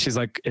 fantastic. And she's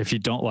like, if you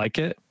don't like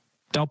it,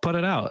 don't put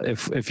it out.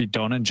 If you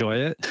don't enjoy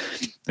it,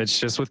 it's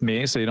just with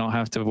me, so you don't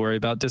have to worry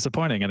about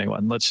disappointing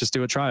anyone. Let's just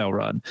do a trial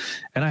run.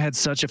 And I had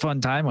such a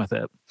fun time with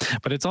it.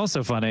 But it's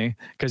also funny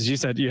because you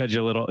said you had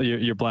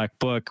your black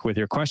book with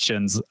your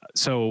questions.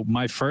 So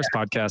my first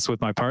podcast with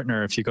my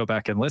partner, if you go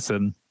back and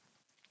listen,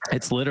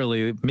 it's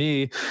literally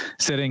me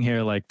sitting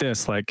here like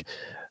this, like,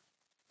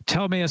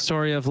 tell me a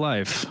story of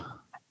life.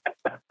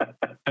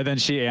 And then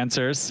she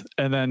answers,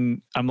 and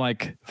then I'm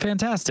like,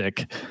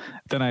 fantastic.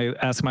 Then I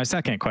ask my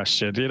second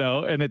question,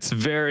 and it's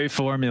very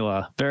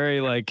formula,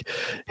 very like,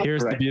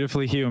 here's the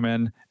Beautifully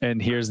Human,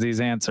 and here's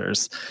these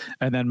answers.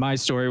 And then my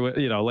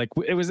story, like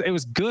it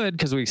was good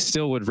because we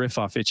still would riff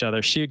off each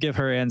other. She would give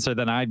her answer,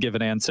 then I'd give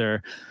an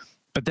answer.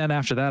 But then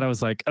after that, I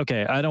was like,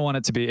 okay, I don't want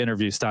it to be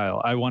interview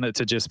style. I want it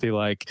to just be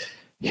like,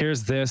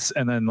 here's this,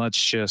 and then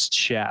let's just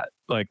chat.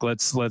 Like,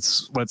 let's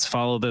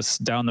follow this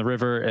down the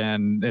river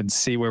and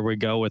see where we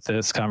go with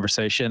this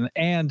conversation.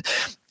 And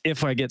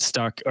if I get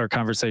stuck or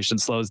conversation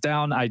slows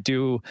down, I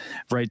do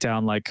write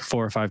down like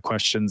 4 or 5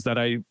 questions that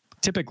I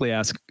typically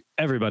ask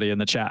everybody in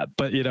the chat.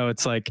 But,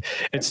 it's like,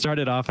 it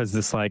started off as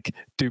this like,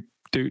 do,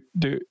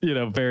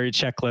 very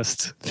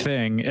checklist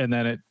thing. And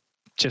then it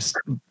just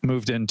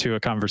moved into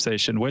a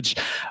conversation, which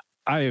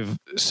I've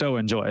so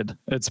enjoyed.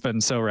 It's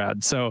been so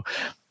rad. So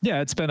yeah,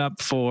 it's been up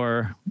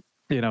for,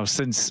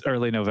 since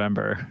early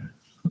November.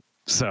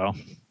 So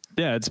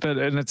yeah, it's been,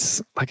 and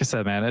it's like I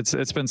said, man,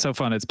 it's been so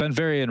fun. It's been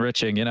very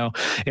enriching, in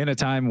a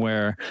time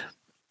where,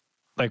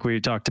 like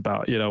we talked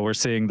about, we're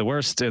seeing the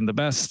worst and the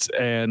best,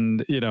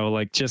 and,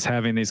 like just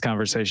having these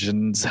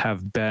conversations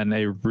have been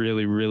a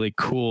really, really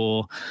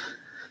cool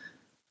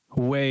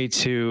way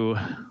to,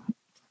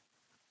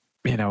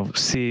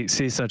 see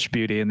such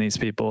beauty in these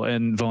people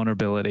and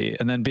vulnerability,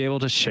 and then be able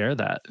to share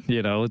that.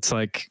 It's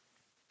like,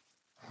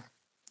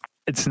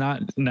 it's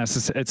not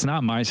necessary. It's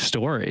not my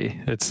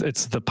story. It's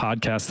the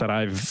podcast that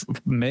I've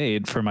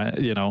made for my,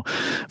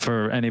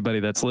 for anybody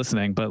that's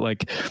listening, but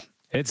like,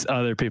 it's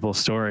other people's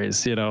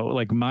stories,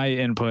 like my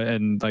input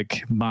and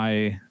like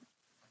my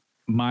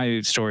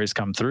my stories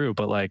come through,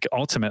 but like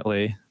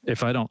ultimately,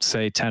 if I don't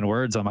say 10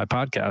 words on my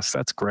podcast,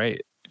 that's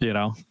great. You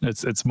know,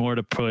 it's more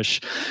to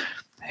push.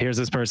 Here's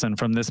this person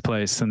from this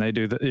place, and they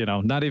do the, you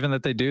know, not even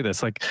that they do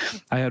this. Like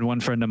I had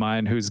one friend of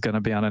mine who's going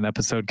to be on an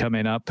episode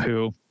coming up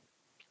who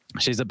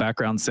she's a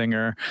background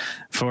singer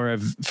for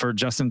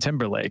Justin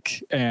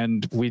Timberlake,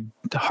 and we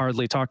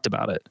hardly talked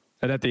about it.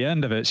 And at the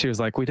end of it, she was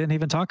like, we didn't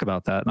even talk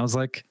about that. And I was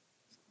like,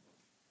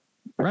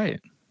 right.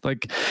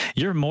 Like,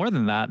 you're more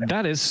than that.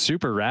 That is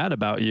super rad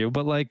about you,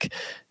 but like,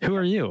 who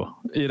are you?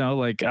 You know,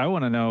 like, I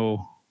want to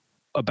know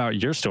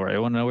about your story. I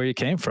want to know where you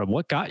came from.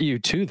 What got you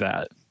to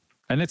that?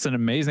 And it's an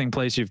amazing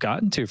place you've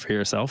gotten to for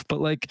yourself,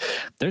 but like,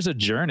 there's a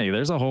journey,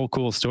 there's a whole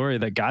cool story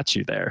that got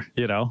you there,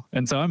 you know?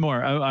 And so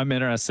I'm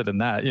interested in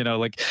that, you know,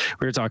 like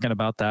we were talking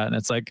about that, and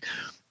it's like,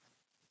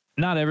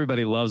 not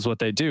everybody loves what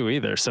they do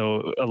either.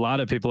 So a lot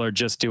of people are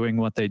just doing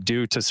what they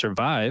do to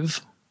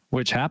survive,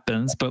 which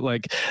happens. But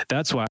like,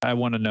 that's why I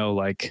want to know,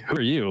 like, who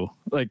are you?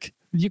 Like,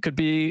 you could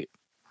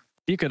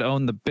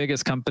own the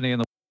biggest company in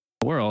the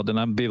world, and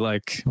I'd be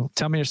like, well,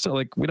 tell me your story.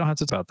 Like, we don't have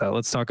to talk about that.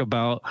 Let's talk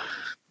about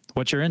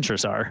what your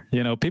interests are.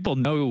 You know, people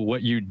know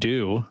what you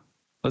do.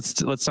 Let's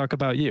talk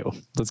about you.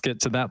 Let's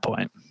get to that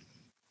point.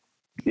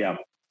 Yeah.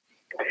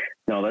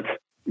 No,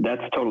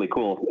 that's totally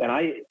cool. And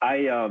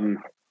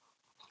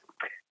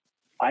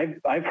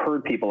I've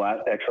heard people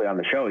actually on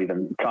the show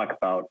even talk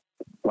about,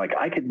 like,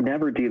 I could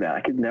never do that.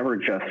 I could never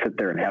just sit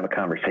there and have a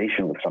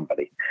conversation with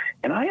somebody.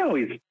 And I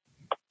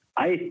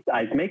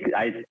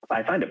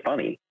find it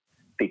funny,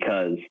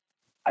 because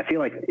I feel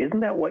like,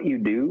 isn't that what you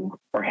do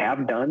or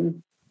have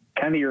done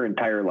kind of your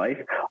entire life?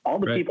 All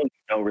the people you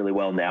know really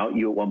well now,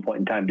 you at one point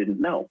in time didn't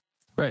know.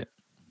 Right.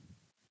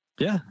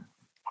 Yeah.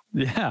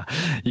 Yeah.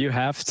 You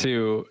have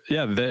to, you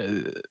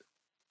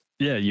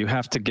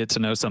have to get to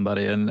know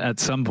somebody. And at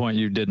some point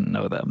you didn't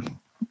know them,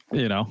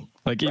 you know,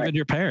 like even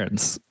your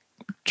parents,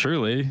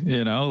 truly,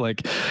 you know,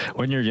 like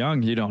when you're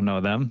young, you don't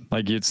know them.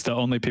 Like, it's the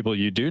only people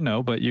you do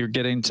know, but you're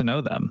getting to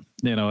know them.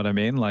 You know what I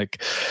mean?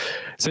 Like,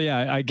 so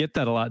yeah, I get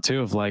that a lot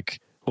too, of like,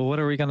 well, what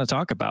are we going to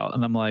talk about?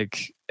 And I'm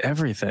like,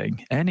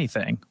 everything,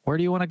 anything. Where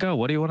do you want to go?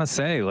 What do you want to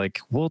say? Like,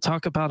 we'll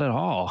talk about it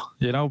all,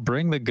 you know,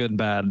 bring the good,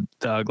 bad,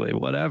 the ugly,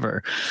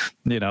 whatever,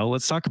 you know,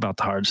 let's talk about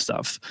the hard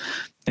stuff.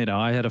 You know,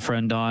 I had a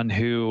friend on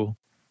who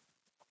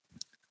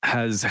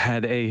has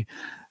had a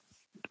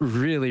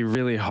really,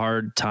 really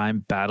hard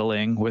time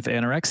battling with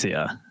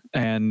anorexia,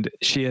 and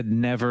she had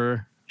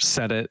never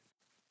said it.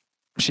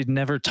 She'd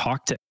never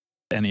talked to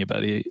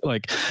anybody.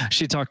 Like,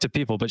 she talked to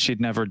people, but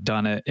she'd never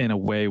done it in a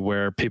way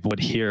where people would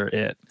hear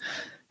it.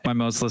 My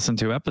most listened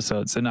to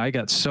episodes, and I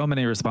got so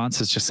many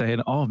responses just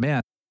saying, oh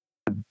man,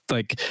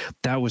 like,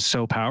 that was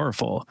so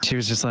powerful. She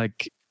was just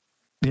like,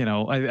 you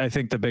know, I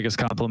think the biggest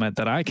compliment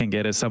that I can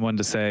get is someone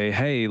to say,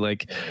 hey,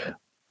 like,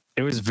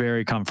 it was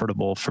very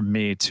comfortable for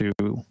me to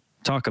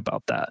talk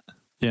about that,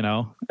 you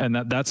know?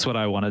 And that's what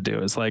I want to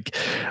do, is like,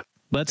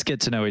 let's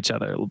get to know each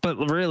other, but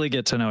really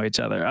get to know each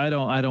other. I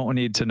don't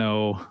need to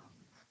know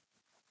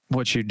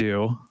what you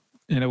do.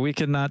 You know, we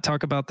can not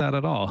talk about that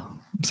at all.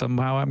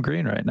 Somehow I'm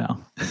green right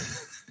now.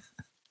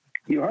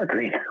 You are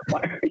green.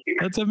 Why are you?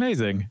 That's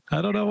amazing.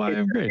 I don't know why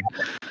I'm green.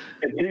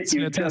 It's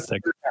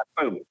fantastic.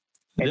 Boom.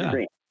 Yeah.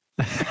 Green.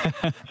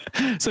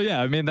 So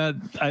yeah, I mean, that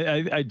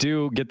I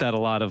do get that a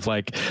lot, of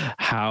like,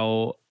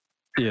 how,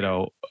 you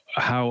know,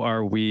 how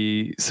are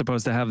we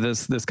supposed to have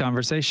this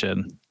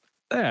conversation?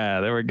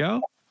 Yeah, there we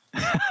go.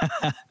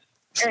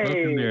 Smoke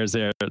and mirrors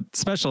here.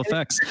 Special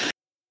effects.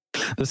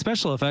 The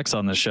special effects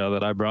on the show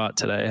that I brought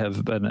today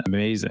have been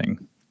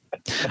amazing.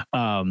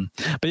 But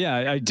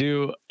yeah, I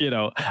do, you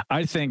know,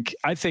 I think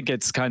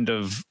it's kind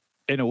of,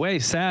 in a way,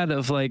 sad,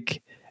 of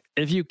like,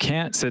 if you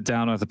can't sit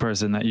down with a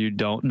person that you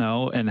don't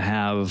know and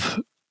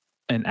have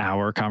an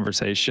hour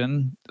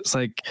conversation, it's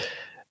like,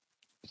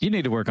 you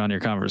need to work on your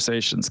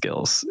conversation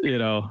skills, you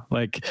know,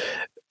 like,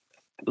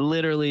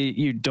 literally,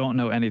 you don't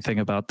know anything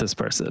about this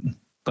person.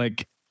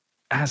 Like,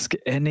 ask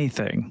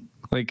anything.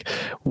 Like,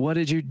 what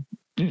did you,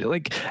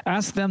 like,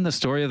 ask them the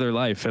story of their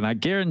life, and I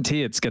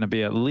guarantee it's going to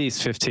be at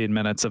least 15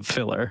 minutes of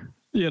filler.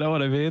 You know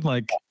what I mean?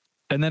 Like,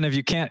 and then if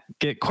you can't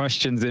get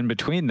questions in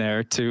between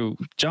there to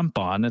jump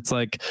on, it's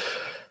like,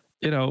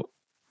 you know,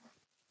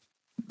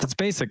 that's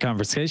basic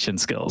conversation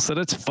skills, and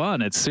it's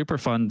fun. It's super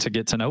fun to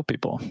get to know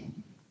people.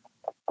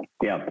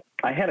 Yeah.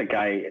 I had a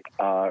guy,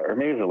 or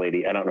maybe it was a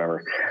lady, I don't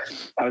remember.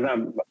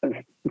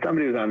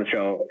 Somebody was on the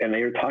show, and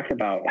they were talking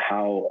about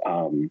how,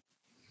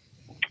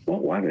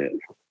 what was it?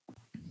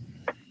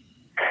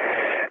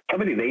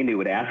 Somebody they knew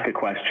would ask a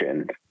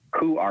question,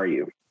 who are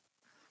you?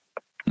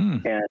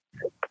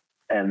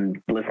 And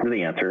listen to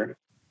the answer.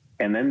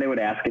 And then they would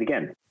ask it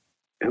again,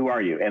 who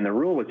are you? And the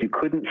rule was you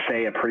couldn't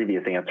say a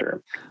previous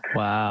answer.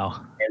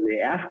 Wow. And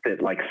they asked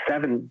it like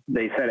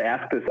they said,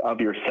 ask this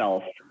of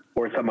yourself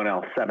or someone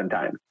else 7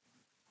 times.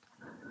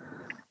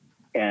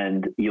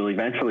 And you'll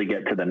eventually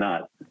get to the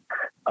nut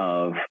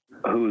of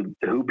who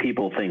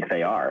people think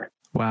they are.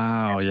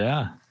 Wow.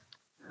 Yeah.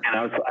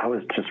 And I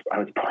was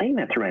playing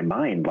that through my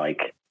mind. Like,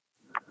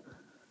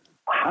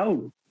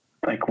 how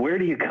Like, where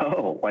do you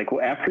go? Like,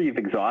 after you've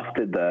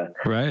exhausted the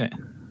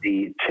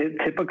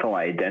typical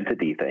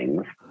identity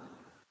things,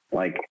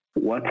 like,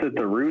 what's at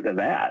the root of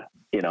that,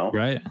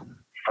 Right.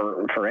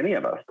 For any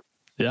of us.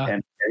 Yeah.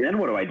 And then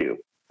what do I do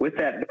with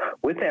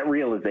that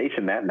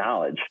realization, that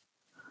knowledge?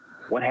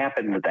 What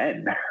happens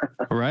then?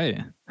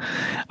 Right.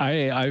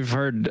 I've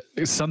heard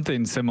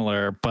something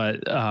similar,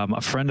 but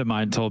a friend of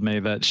mine told me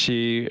that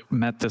she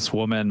met this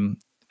woman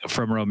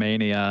from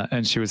Romania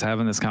and she was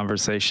having this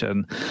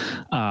conversation.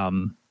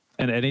 And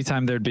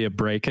anytime there'd be a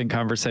break in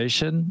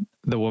conversation,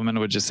 the woman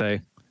would just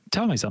say,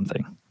 "Tell me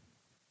something."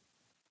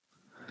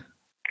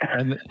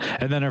 And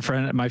then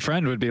my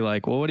friend would be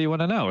like, "Well, what do you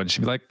want to know?" And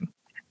she'd be like,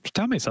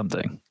 "Tell me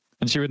something."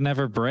 And she would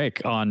never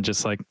break on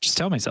just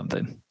tell me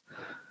something.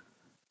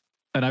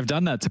 And I've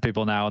done that to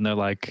people now and they're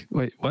like,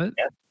 "Wait, what?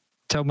 Yeah.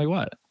 Tell me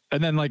what?"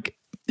 And then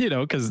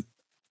because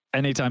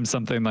anytime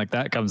something like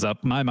that comes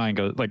up, my mind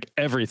goes,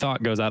 every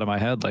thought goes out of my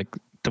head,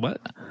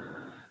 what?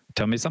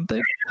 Tell me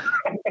something.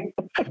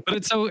 But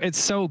it's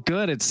so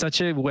good. It's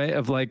such a way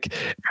of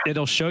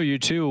it'll show you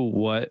too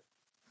what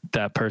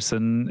that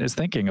person is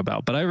thinking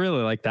about. But I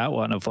really like that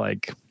one of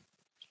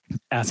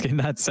asking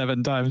that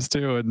 7 times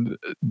too. And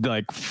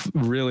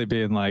really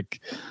being all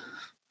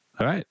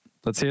right,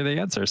 let's hear the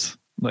answers.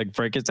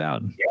 Break it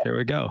down. Yeah. Here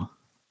we go.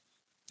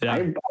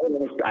 Yeah.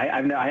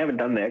 I haven't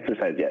done the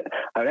exercise yet.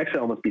 I would actually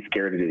almost be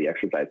scared to do the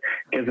exercise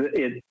because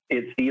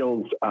it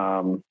feels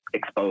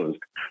exposed.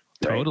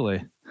 Right?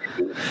 Totally.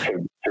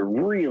 To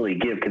really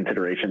give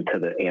consideration to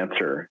the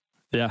answer.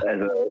 Yeah.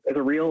 As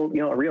a real,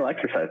 a real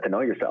exercise to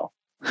know yourself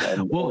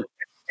and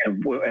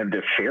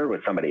to share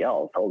with somebody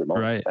else. Holy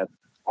moly. Right. That's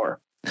more.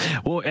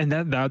 Well, and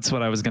that's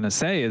what I was going to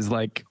say is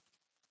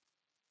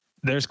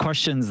there's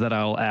questions that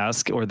I'll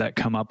ask or that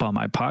come up on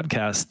my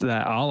podcast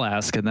that I'll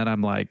ask. And then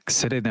I'm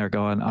sitting there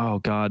going, oh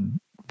God,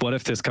 what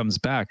if this comes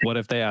back? What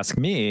if they ask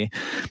me?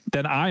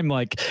 Then I'm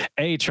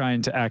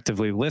trying to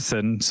actively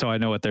listen so I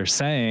know what they're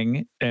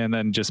saying and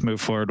then just move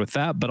forward with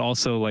that. But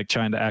also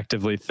trying to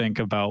actively think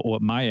about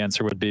what my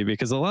answer would be,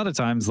 because a lot of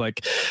times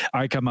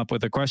I come up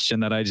with a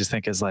question that I just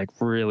think is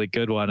really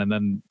good one. And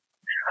then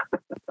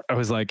I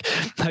was one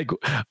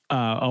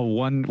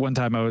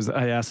time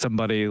I asked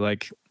somebody, we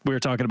were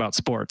talking about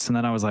sports, and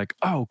then I was like,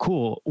 oh,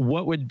 cool.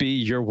 What would be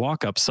your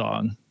walk-up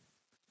song?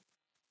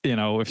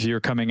 If you're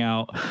coming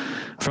out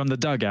from the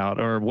dugout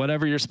or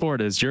whatever your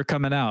sport is, you're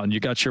coming out and you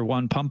got your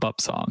one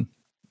pump-up song.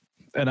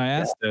 And I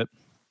asked it,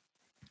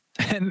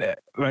 and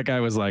I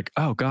was like,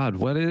 oh God,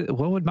 what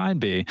would mine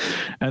be?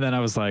 And then I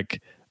was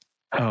like,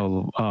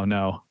 oh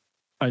no.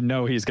 I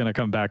know he's going to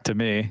come back to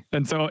me.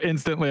 And so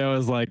instantly I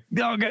was like,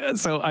 okay.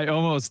 So I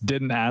almost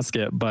didn't ask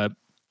it, but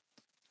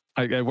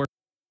I worked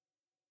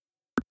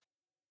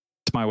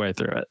my way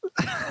through it.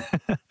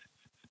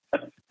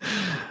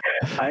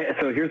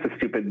 So here's a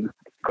stupid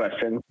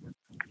question.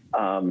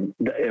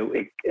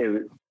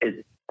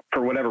 It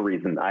for whatever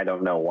reason, I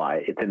don't know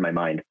why it's in my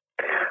mind.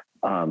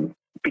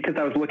 Because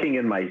I was looking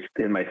in my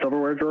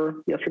silverware drawer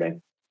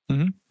yesterday,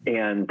 mm-hmm.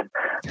 and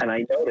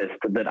I noticed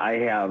that I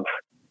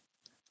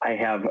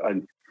have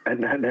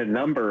a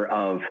number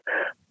of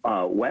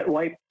wet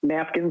wipe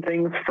napkin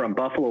things from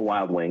Buffalo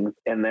Wild Wings,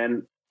 and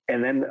then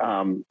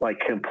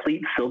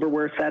complete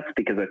silverware sets,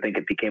 because I think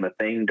it became a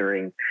thing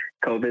during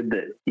COVID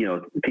that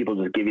people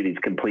just give you these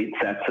complete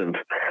sets of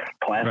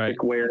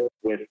plasticware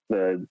with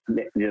the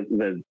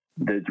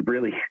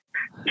really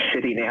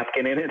shitty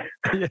napkin in it.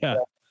 Yeah.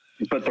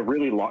 But the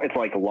really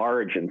it's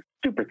large and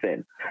super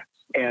thin,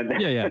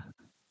 and yeah.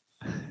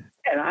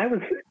 And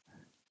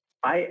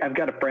I've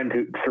got a friend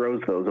who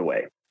throws those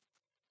away,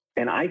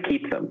 and I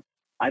keep them.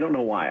 I don't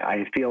know why.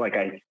 I feel like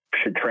I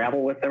should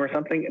travel with them or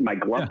something. My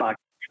glove box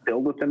is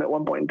filled with them at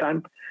one point in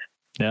time.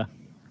 Yeah.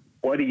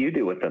 What do you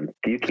do with them?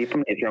 Do you keep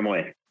them? You throw them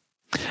away?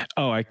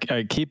 Oh, I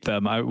keep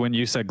them. When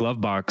you said glove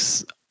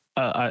box,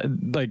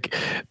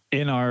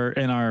 in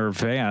our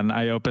van,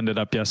 I opened it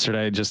up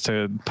yesterday just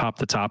to pop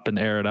the top and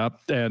air it up.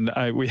 And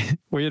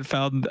we had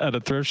found at a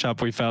thrift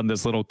shop, we found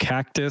this little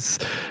cactus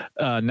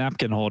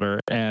napkin holder.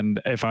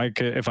 And if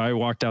I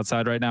walked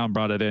outside right now and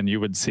brought it in, you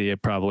would see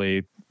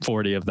probably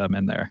 40 of them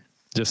in there,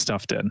 just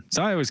stuffed in.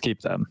 So I always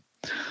keep them.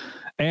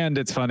 And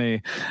it's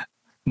funny,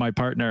 my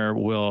partner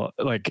will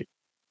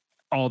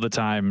all the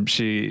time.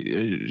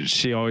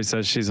 She always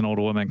says she's an old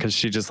woman because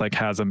she just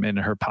has them in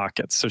her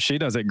pockets. So she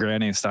does it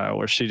granny style,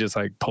 where she just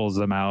pulls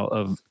them out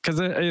of, because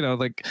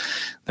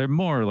they're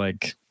more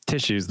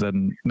tissues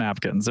than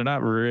napkins. They're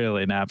not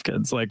really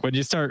napkins. When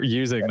you start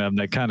using them,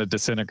 they kind of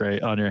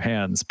disintegrate on your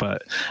hands.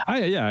 But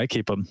I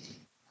keep them.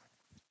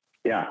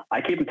 Yeah, I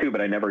keep them too,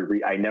 but I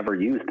never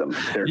use them.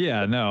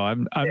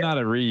 I'm not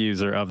a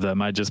reuser of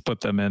them. I just put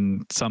them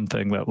in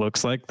something that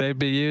looks like they'd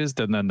be used,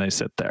 and then they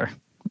sit there.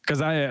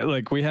 Because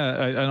we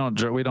don't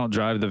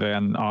drive the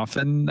van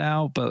often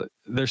now, but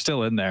they're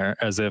still in there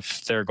as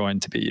if they're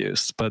going to be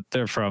used, but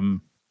they're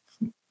from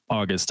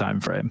August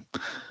timeframe.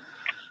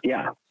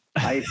 Yeah.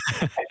 I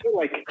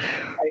feel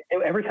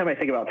every time I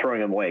think about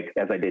throwing them away,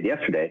 as I did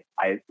yesterday,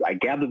 I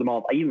gathered them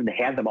all. I even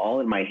had them all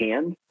in my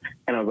hand,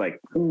 and I was like,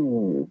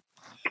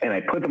 and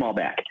I put them all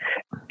back.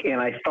 And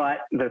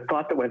the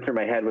thought that went through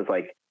my head was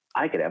like,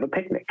 I could have a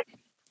picnic.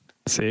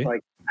 See,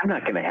 like, I'm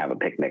not going to have a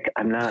picnic.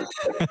 I'm not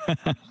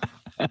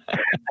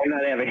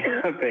having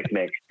a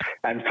picnic.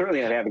 I'm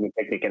certainly not having a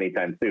picnic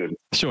anytime soon.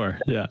 Sure.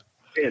 Yeah.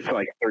 It's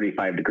like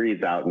 35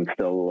 degrees out and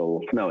still a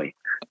little snowy.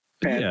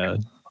 And yeah.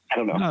 I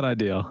don't know. Not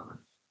ideal.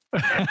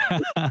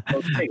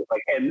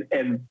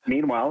 and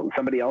meanwhile,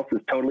 somebody else is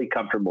totally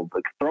comfortable.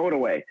 Like, throw it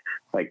away.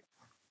 Like,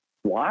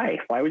 why?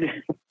 Why would you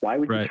Right.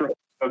 you throw it?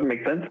 It doesn't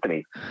make sense to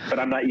me, but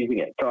I'm not using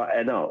it. So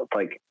I know it's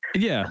like,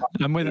 yeah,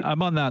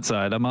 I'm on that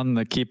side. I'm on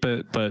the keep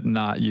it, but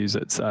not use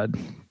it side.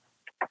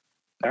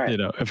 all right. You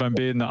know, if I'm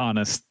being the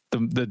honest,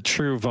 the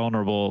true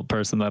vulnerable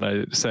person that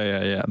I say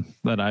I am,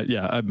 then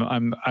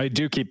I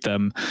do keep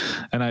them.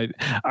 And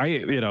I,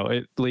 you know,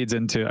 it leads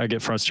into, I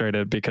get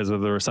frustrated because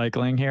of the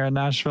recycling here in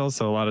Nashville.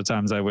 So a lot of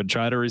times I would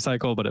try to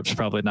recycle, but it's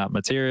probably not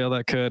material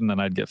that could. And then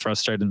I'd get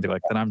frustrated and be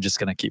like, then I'm just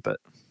going to keep it.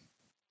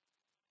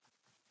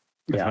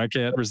 Yeah. If I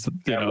can't,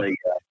 you know,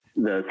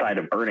 the side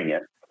of burning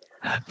it.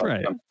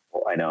 right.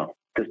 I know.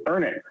 Just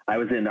burn it. I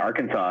was in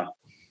Arkansas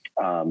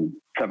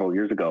several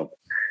years ago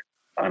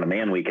on a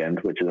man weekend,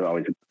 which is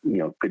always, you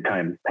know, good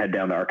time. Head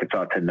down to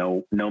Arkansas to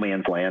no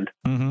man's land,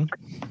 Mm-hmm.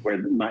 where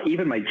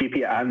even my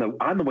GPS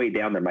on the way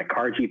down there, my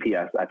car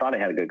GPS. I thought I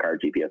had a good car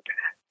GPS.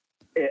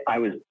 I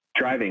was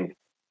driving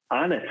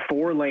on a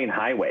 4-lane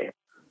highway,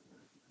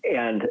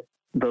 and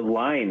the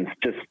lines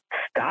just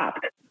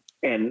stopped,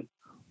 and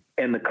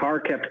the car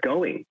kept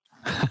going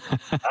on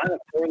a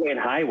 4-lane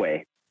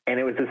highway, and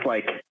it was just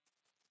like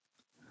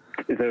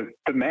the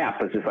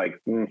map was just like,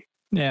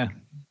 yeah.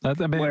 I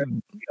mean,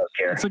 you don't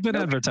care. it's a good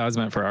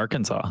advertisement for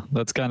Arkansas.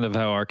 That's kind of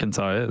how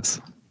Arkansas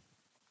is.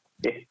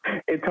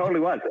 It totally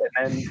was.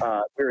 And then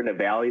we were in a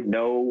valley,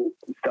 no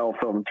cell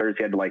phone service.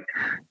 You had to like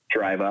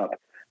drive up.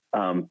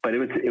 But it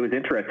was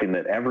interesting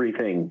that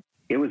everything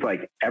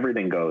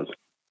goes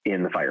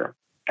in the fire.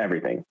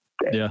 Everything.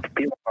 Yeah.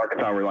 People in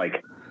Arkansas were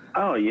like,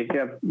 oh, you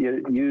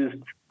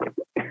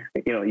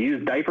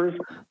used diapers,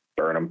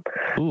 burn them.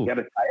 Ooh. You got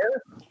a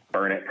tire,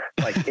 burn it.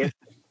 Like it's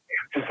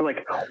just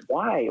like,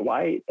 why?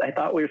 I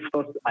thought we were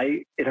supposed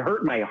to, it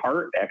hurt my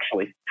heart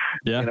actually.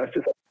 Yeah. You know, it's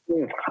just like,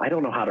 I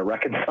don't know how to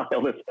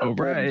reconcile this. Oh,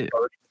 right.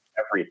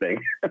 Everything.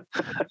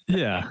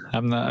 Yeah.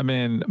 I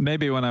mean,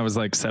 maybe when I was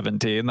like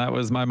 17, that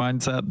was my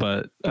mindset,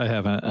 but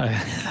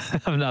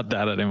I'm not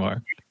that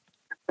anymore.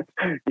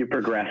 You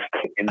progressed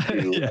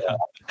into yeah.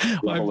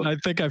 Well, I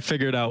think I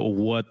figured out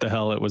what the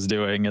hell it was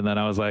doing, and then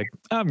I was like,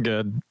 I'm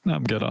good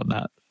on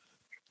that.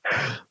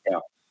 Yeah.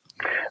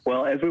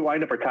 Well, as we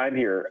wind up our time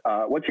here,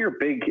 what's your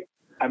big?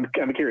 I'm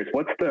curious.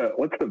 What's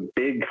the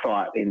big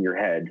thought in your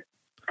head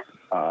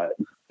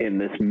in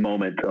this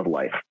moment of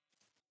life?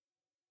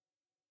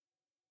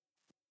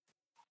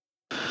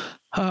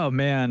 Oh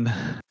man,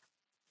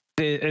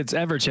 it's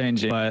ever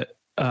changing, but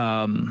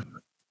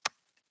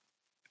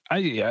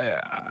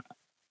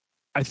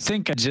I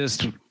think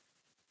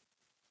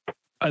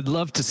I'd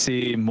love to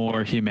see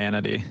more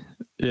humanity.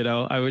 You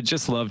know, I would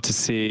just love to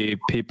see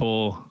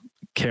people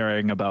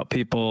caring about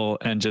people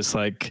and just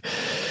like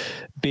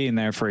being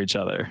there for each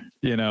other,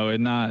 you know,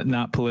 and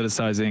not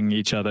politicizing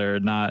each other,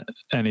 not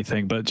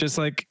anything, but just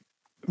like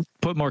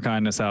put more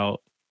kindness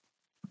out,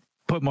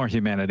 put more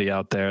humanity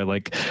out there.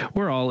 Like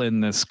we're all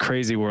in this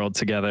crazy world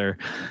together.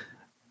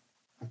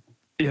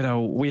 You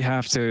know, we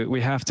have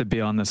to be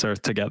on this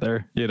earth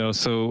together, you know,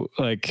 so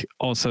like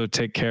also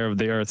take care of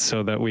the earth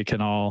so that we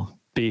can all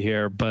be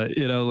here. But,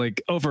 you know,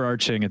 like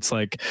overarching, it's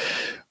like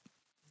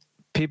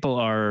people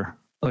are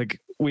like,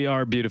 we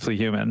are beautifully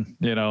human,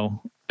 you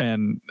know,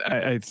 and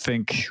I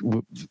think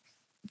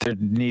there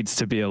needs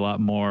to be a lot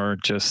more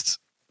just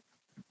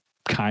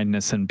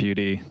kindness and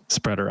beauty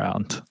spread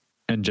around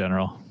in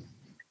general.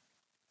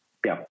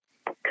 Yeah.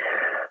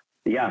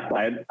 Yeah,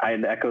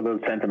 I'd echo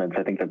those sentiments.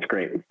 I think that's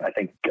great. I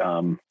think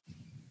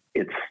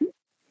it's.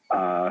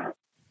 I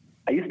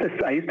used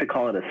to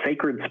call it a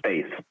sacred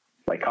space.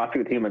 Like Coffee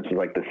with Humans is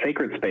like the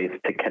sacred space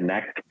to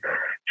connect,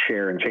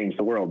 share, and change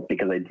the world.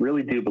 Because I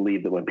really do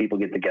believe that when people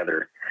get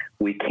together,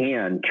 we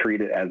can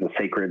treat it as a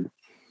sacred,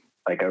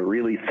 like a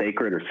really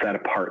sacred or set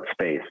apart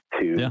space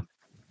to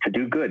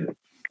do good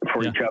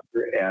for each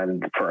other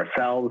and for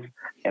ourselves.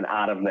 And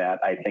out of that,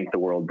 I think the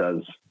world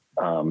does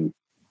kind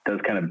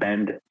of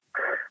bend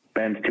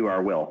to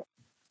our will.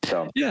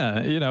 So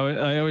yeah, you know,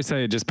 I always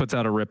say it just puts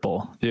out a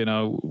ripple. You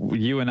know,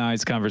 you and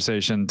I's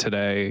conversation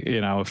today, you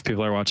know, if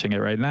people are watching it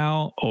right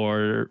now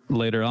or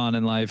later on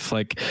in life,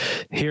 like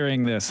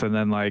hearing this and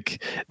then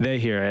like they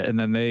hear it and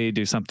then they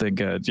do something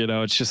good, you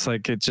know, it's just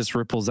like it just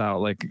ripples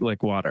out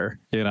like water,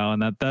 you know,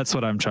 and that's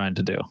what I'm trying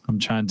to do. I'm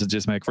trying to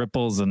just make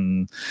ripples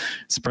and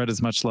spread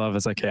as much love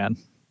as I can.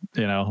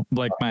 You know,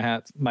 like my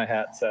hat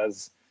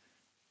says,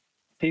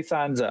 peace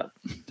signs up.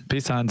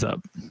 Peace signs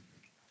up.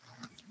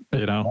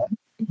 You know,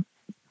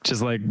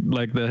 just like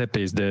the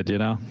hippies did, you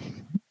know?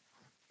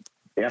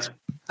 Yeah.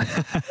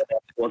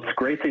 Well, it's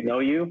great to know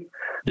you.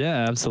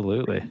 Yeah,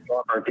 absolutely.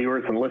 Our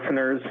viewers and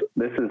listeners,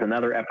 this is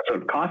another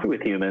episode of Coffee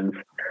with Humans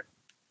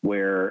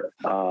where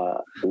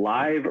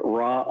live,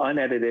 raw,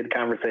 unedited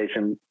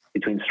conversation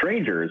between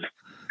strangers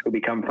who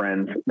become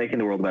friends, making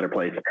the world a better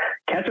place.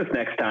 Catch us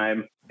next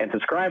time and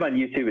subscribe on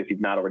YouTube if you've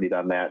not already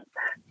done that.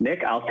 Nick,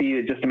 I'll see you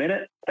in just a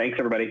minute. Thanks,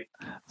 everybody.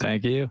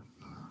 Thank you.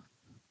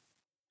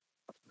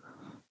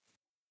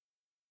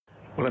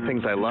 One of the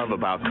things I love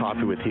about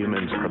Coffee with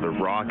Humans are the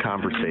raw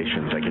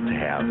conversations I get to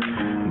have,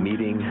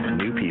 meeting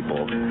new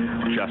people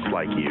just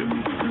like you.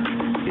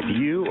 If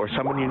you or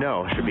someone you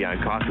know should be on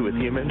Coffee with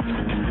Humans,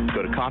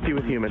 go to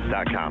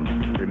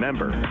coffeewithhumans.com.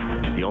 Remember,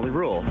 the only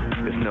rule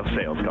is no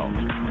sales calls.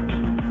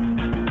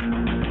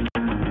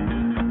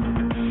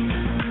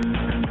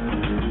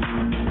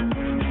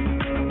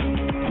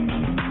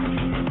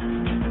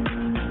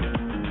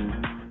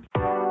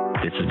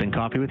 This has been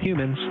Coffee with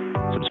Humans.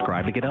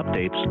 Subscribe to get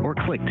updates or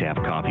click to have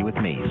coffee with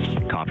me.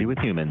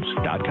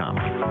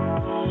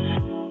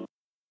 coffeewithhumans.com.